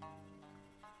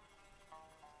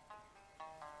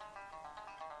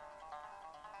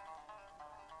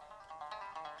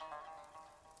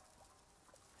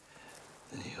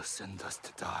 Then he'll send us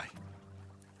to die.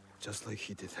 Just like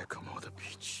he did at Komoda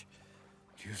Beach.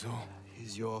 Ryuzo.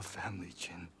 He's your family,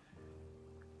 Jin.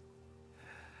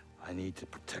 I need to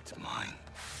protect mine.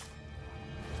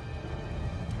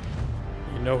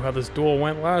 You know how this duel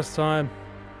went last time.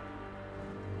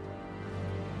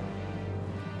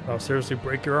 I'll seriously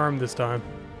break your arm this time.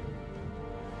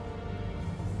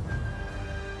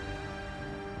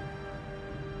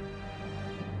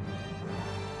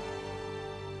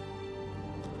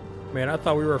 Man, I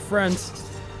thought we were friends.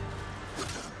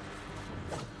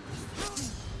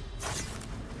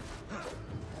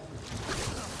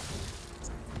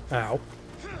 Ow.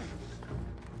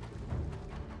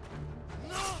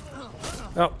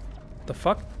 Oh, the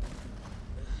fuck?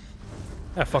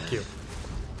 Ah, fuck you.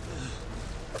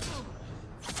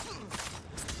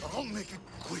 I'll make it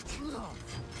quick.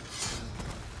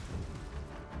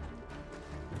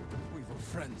 We were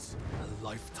friends a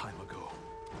lifetime ago.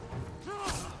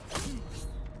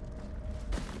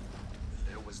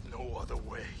 There was no other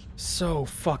way. So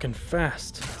fucking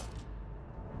fast.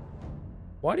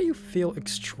 Why do you feel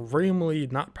extremely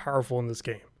not powerful in this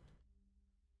game?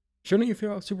 Shouldn't you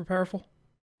feel super powerful?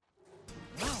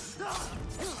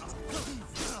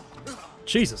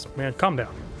 Jesus, man, calm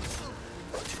down.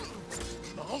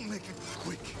 I'll make it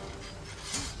quick.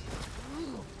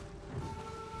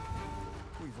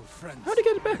 We were friends. How'd he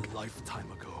get it back? A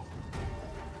lifetime ago.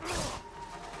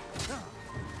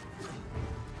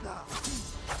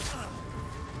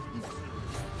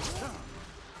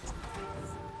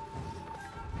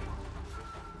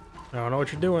 I don't know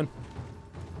what you're doing.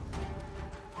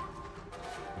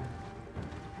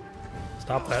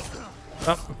 Stop that.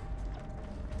 Stop.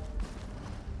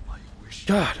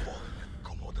 God.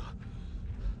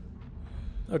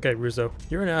 Okay, Rizzo,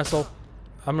 you're an asshole.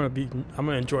 I'm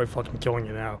gonna enjoy fucking killing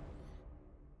you now.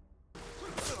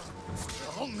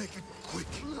 I'll make it quick.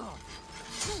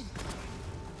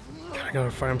 God, I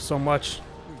gotta fight him so much.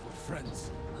 We were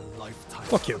friends a lifetime.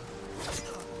 Fuck you.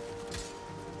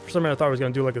 For some reason I thought he was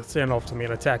gonna do like a standoff to me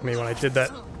and attack me when I did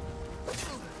that.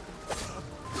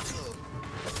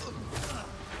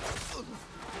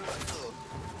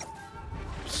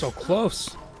 So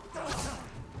close.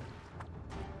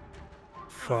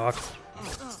 Fuck.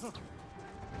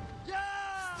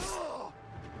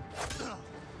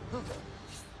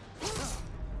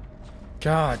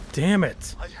 God damn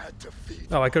it. I had to feed.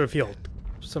 Oh, I could have healed.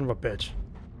 Son of a bitch.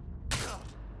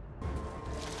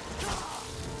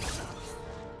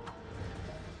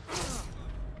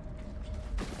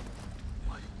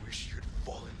 I wish you'd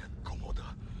fallen at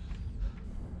Komoda.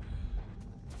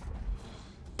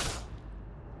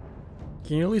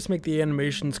 Can you at least make the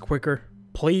animations quicker?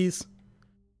 Please?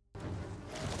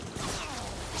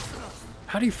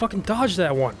 How do you fucking dodge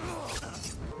that one?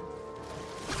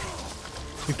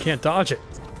 You can't dodge it.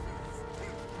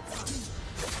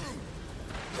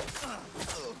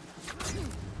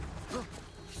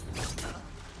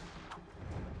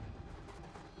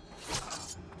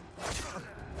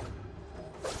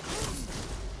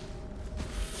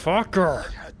 Fucker!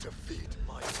 I had to feed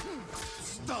my.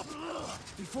 Stop!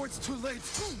 Before it's too late.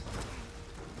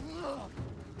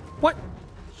 What?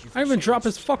 I didn't even drop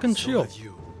his fucking So shield. had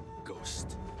you,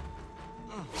 Ghost.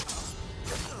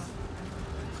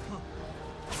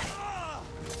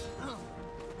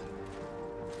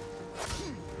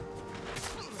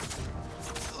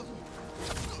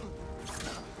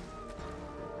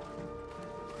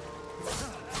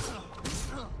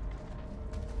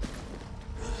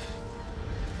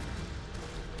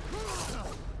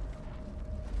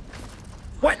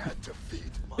 What? I had to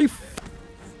feed my. You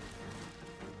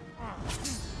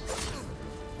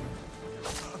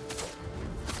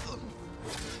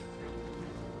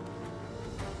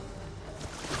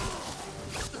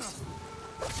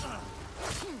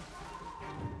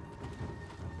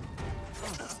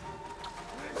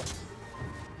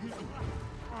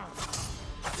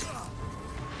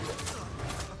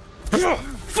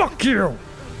Fuck you!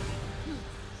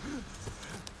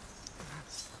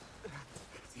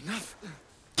 Enough.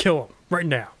 Kill him right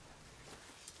now.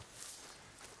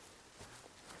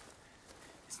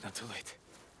 It's not too late.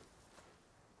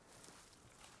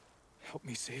 Help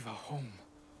me save our home.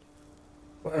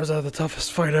 Why was that the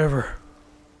toughest fight ever?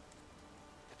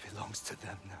 It belongs to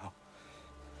them now.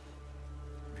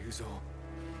 Ryuzo.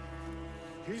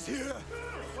 He's here!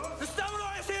 The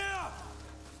samurai is here!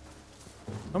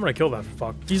 I'm gonna kill that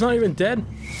fuck. He's not even dead?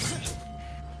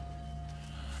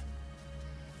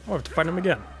 I'll have to fight him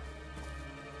again.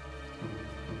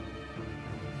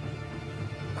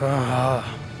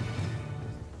 Ah.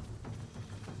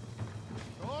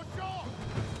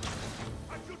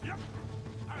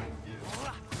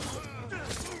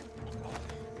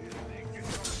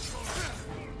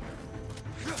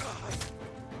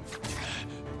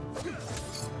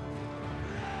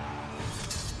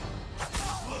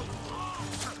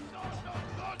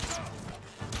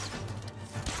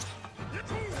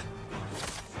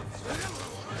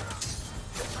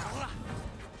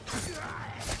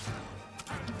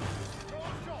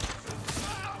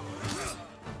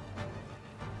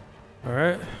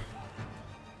 Alright.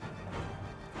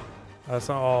 That's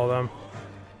not all of them.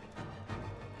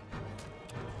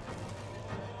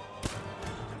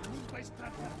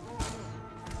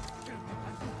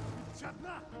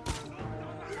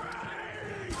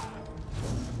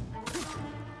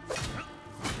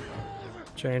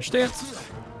 Change stance.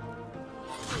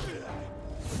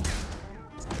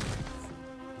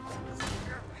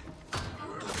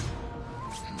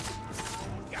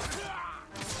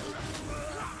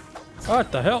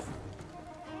 What the hell?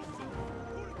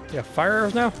 You got fire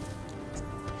arrows now?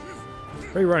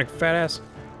 Where are you running, fat ass?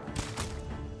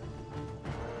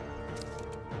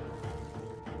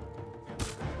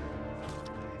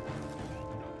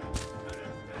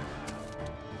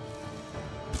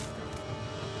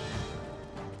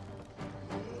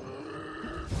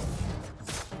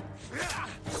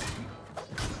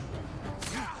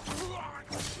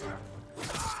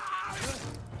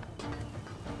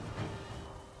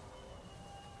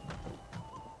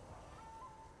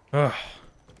 Ugh.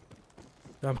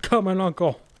 I'm coming,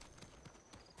 Uncle.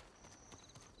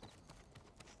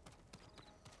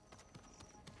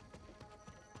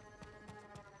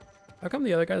 How come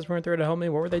the other guys weren't there to help me?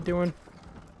 What were they doing?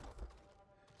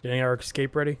 Getting our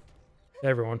escape ready?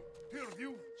 Everyone.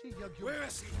 Where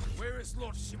is he? Where is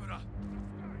Lord Shimura?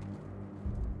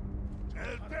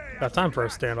 Got time for a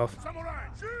standoff.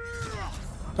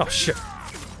 Oh shit.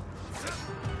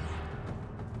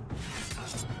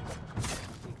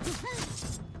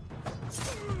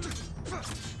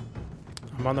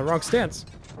 I'm on the wrong stance.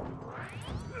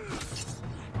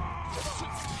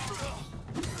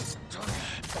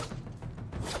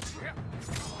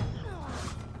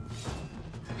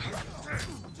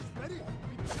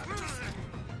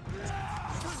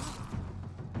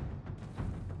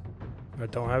 I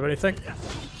don't have anything.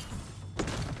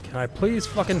 Can I please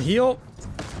fucking heal?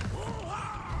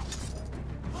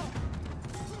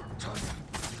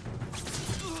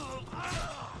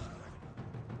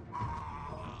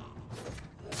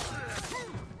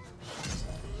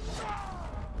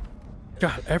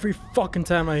 God, every fucking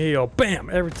time I heal, bam!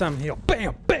 Every time I heal,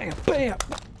 bam, bam, bam!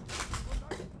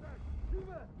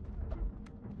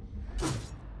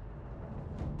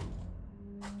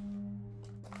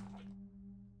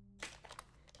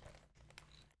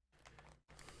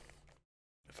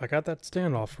 If I got that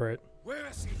standoff right. Where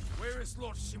is he? Where is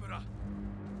Lord Shimura?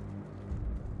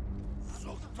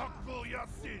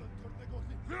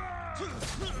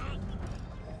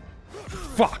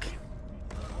 Fuck!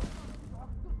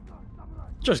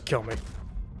 Just kill me.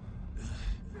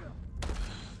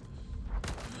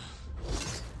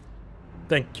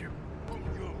 Thank you.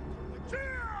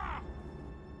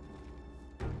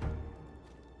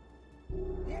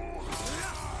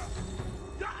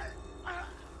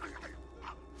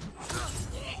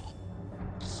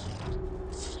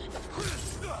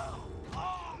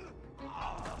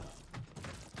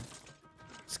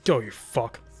 Let's go, you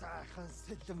fuck.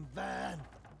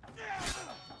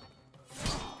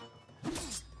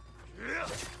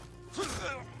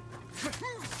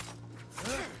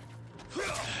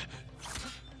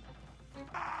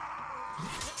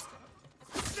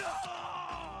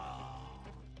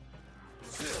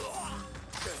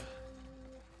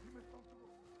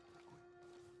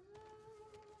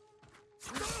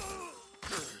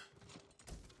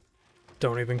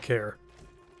 Don't even care.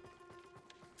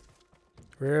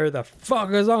 Where the fuck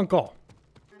is Uncle?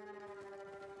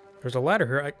 There's a ladder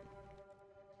here.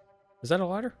 Is that a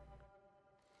ladder?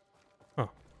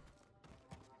 Oh.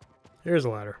 Here's a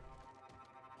ladder.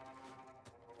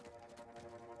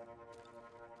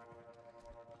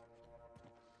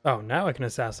 Oh, now I can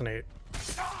assassinate.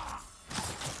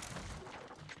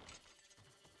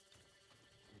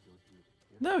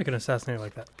 Now I can assassinate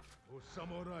like that.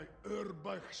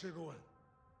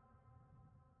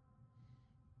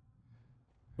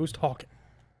 Who's talking?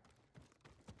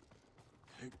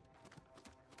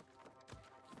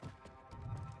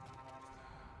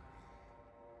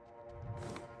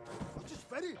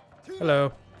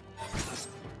 Hello.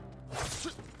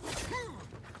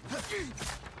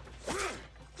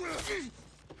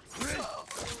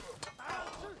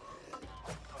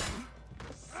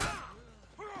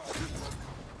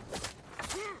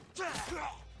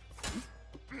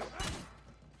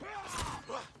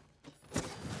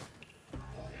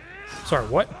 Sorry,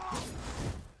 what?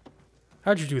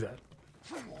 How'd you do that?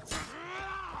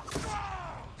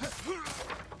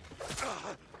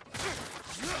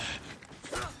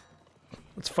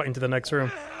 Let's fight into the next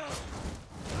room.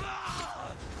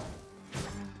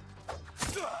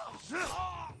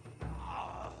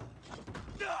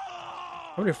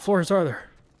 How many floors are there?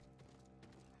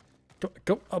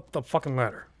 Go up the fucking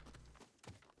ladder.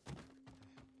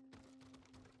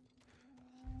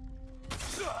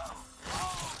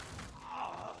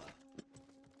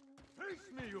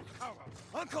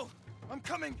 Uncle, I'm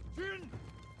coming! Jin!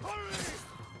 Hurry!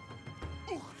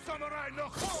 Samurai no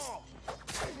Ho!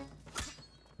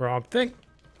 Wrong thing.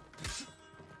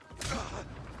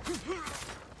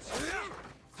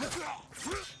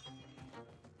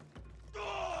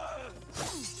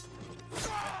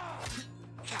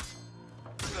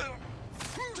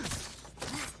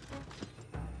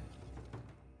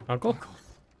 Uncle?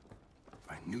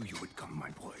 I knew you would come, my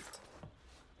boy.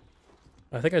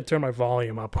 I think I turned my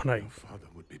volume up when Your father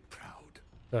would be proud.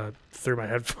 I threw my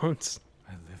headphones.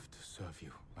 I live to serve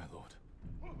you, my lord.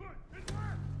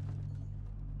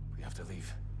 We have to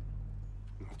leave.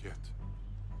 Not yet.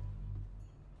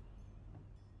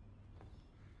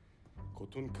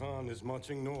 Khotun Khan is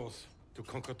marching north to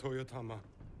conquer Toyotama.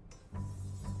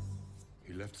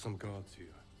 He left some guards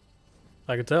here,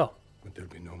 I could tell. but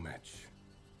there'll be no match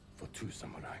for 2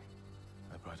 samurai.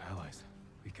 I brought allies.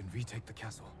 We can retake the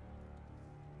castle.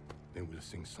 Then we'll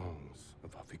sing songs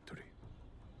of our victory.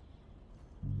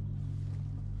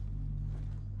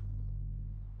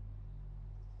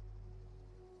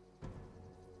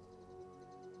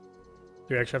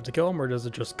 Do we actually have to kill him, or does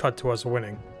it just cut to us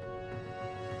winning?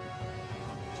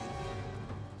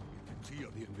 We can clear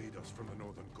the invaders from the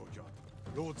northern Goja.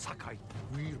 Lord Sakai,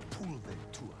 we'll pull them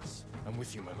to us. I'm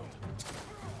with you, my lord.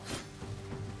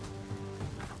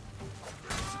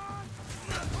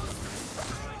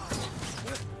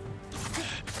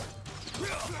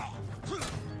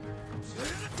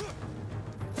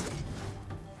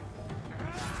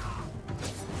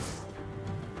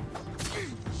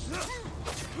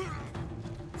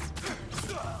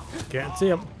 Can't see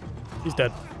him. He's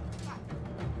dead.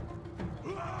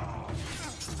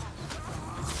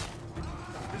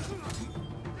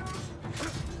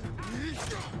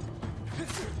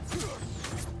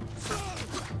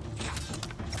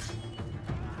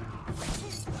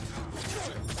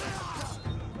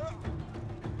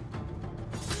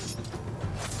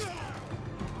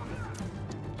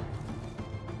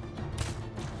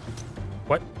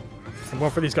 What? I'm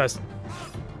going for these guys.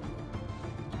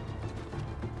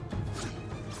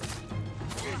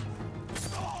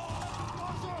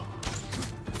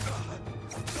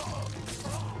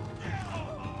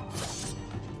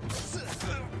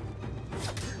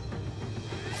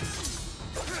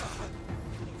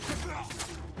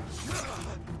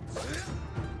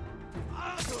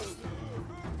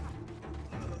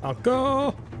 I'll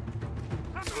go.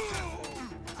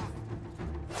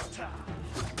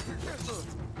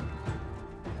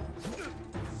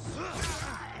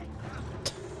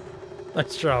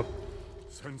 Nice job.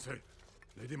 Sensei,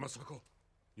 Lady Masako,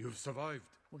 you've survived.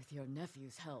 With your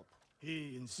nephew's help.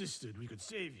 He insisted we could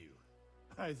save you.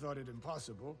 I thought it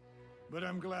impossible, but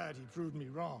I'm glad he proved me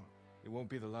wrong. It won't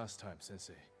be the last time,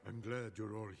 Sensei. I'm glad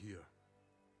you're all here.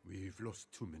 We've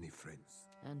lost too many friends.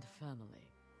 And family.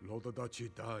 Lord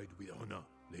Adachi died with honor,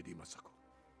 Lady Masako.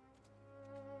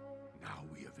 Now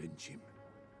we avenge him.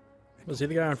 Was he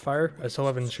the guy on fire? I still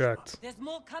haven't checked. There's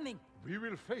more coming. We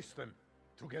will face them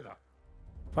together.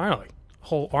 Finally.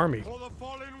 Whole army. For the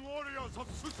fallen warriors of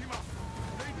Tsushima,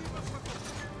 Lady Masako.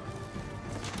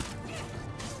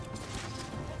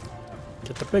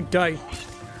 Get the big guy.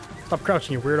 Stop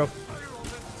crouching, you weirdo.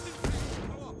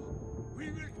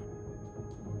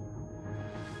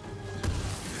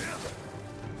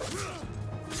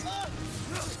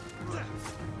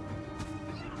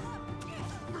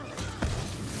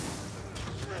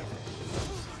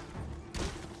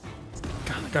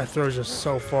 God, that guy throws us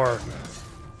so far.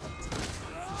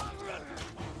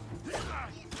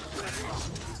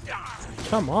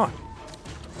 Come on.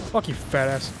 Fuck you, fat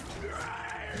ass.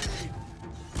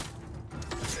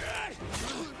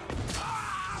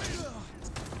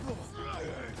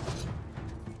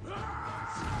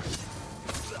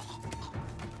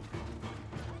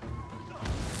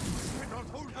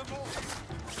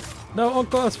 No,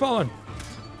 Uncle has fallen.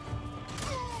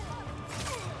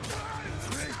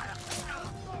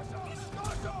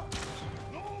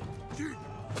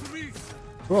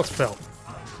 Who else fell?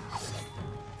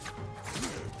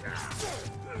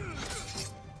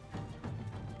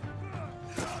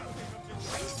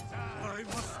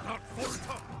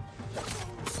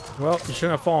 Well, you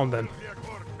shouldn't have fallen then.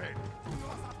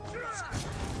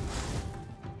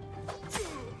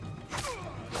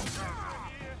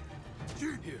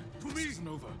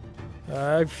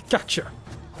 I've gotcha.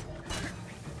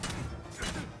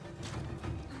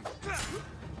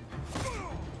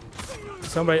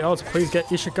 Somebody else, please get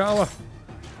Ishikawa.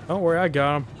 Don't worry, I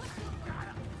got him.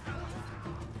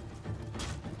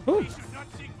 Ooh.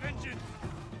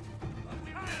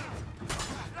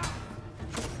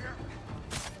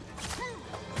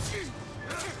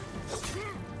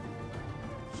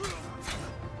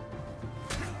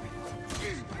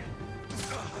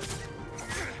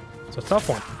 It's a tough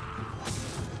one.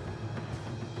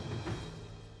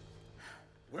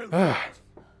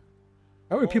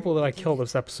 How many people did I kill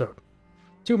this episode?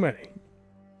 Too many.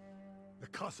 The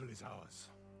castle is ours.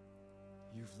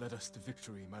 You've led us to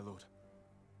victory, my lord.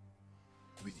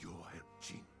 With your help,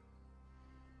 Jin.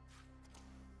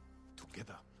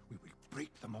 Together, we will break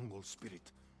the Mongol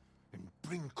spirit and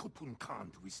bring Khotun Khan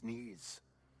to his knees.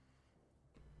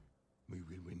 We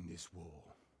will win this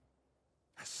war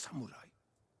as samurai.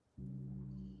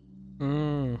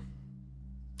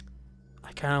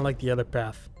 I kind of like the other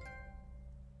path.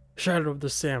 Shadow of the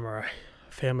Samurai.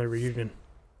 Family reunion.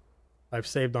 I've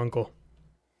saved Uncle.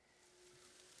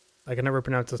 I can never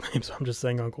pronounce his name, so I'm just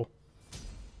saying Uncle.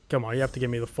 Come on, you have to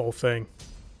give me the full thing.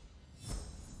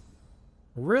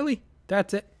 Really?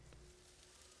 That's it?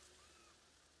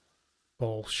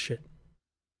 Bullshit.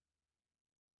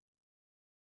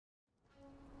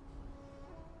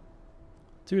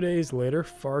 Two days later,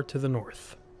 far to the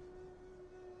north.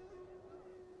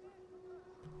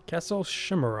 Castle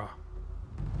Shimura.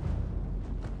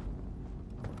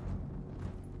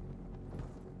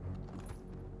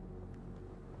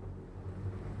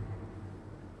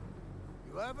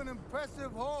 You have an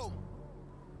impressive home.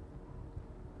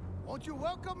 Won't you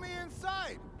welcome me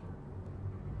inside?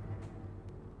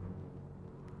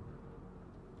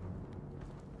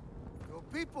 Your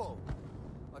people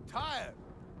are tired,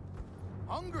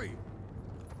 hungry,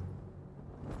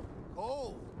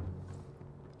 cold.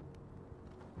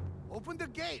 Open the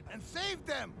gate and save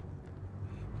them!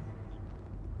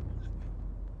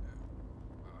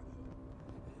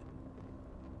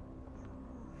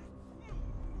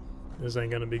 This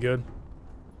ain't gonna be good.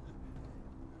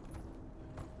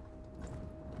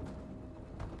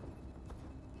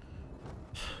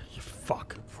 You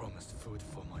fuck. You promised food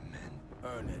for my men.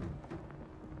 Earn it.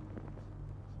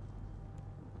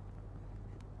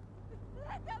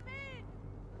 Let them in!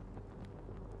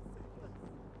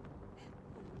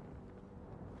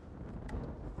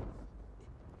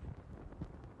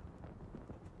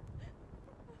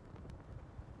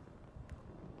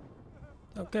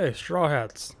 Okay, Straw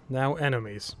Hats. Now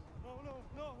enemies.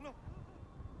 No.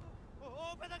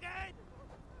 Open the gate!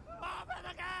 Open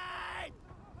the gate!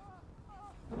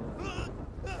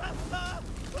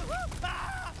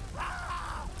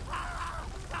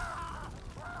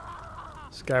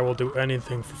 This guy will do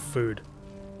anything for food.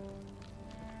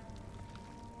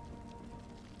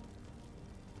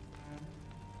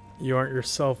 You aren't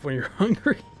yourself when you're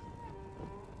hungry.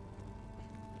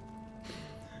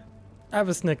 Have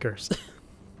a Snickers.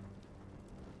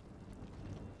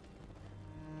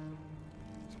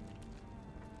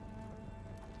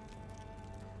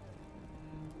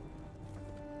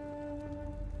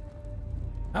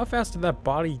 How fast did that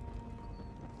body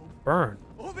burn?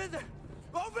 Open the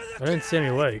I didn't see any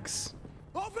legs.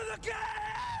 Open the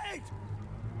gate!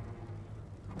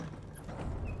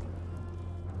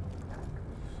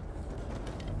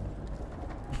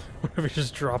 What if he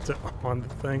just dropped it on the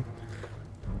thing?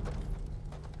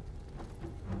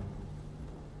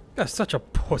 That's such a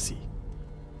pussy.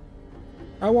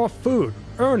 I want food.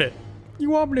 Earn it.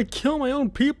 You want me to kill my own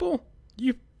people?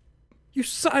 You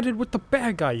sided with the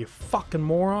bad guy, you fucking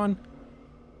moron.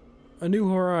 A New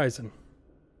Horizon.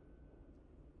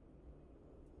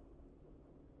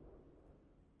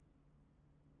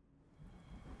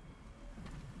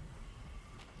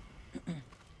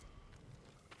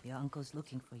 Your uncle's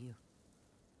looking for you.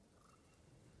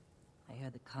 I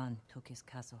heard the Khan took his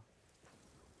castle.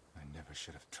 I never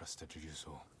should have trusted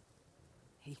Ryuzo.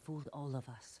 He fooled all of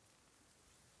us.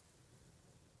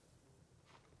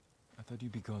 I thought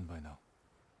you'd be gone by now.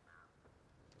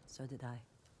 So did I.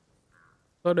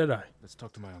 So did I. Let's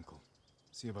talk to my uncle.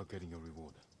 See about getting your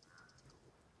reward.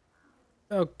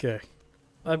 Okay.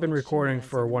 I've been recording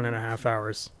for 1.5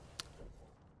 hours.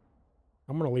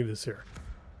 I'm gonna leave this here.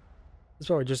 It's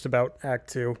probably just about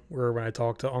Act 2, where when I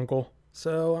talk to Uncle.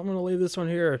 So I'm gonna leave this one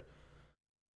here.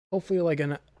 Hopefully like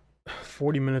in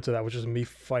 40 minutes of that, which is me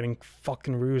fighting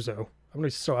fucking Ryuzo. I'm gonna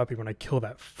be so happy when I kill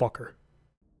that fucker.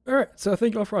 Alright, so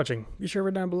thank you all for watching. Be sure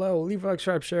to down below, leave a like,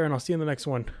 subscribe, share, and I'll see you in the next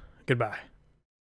one. Goodbye.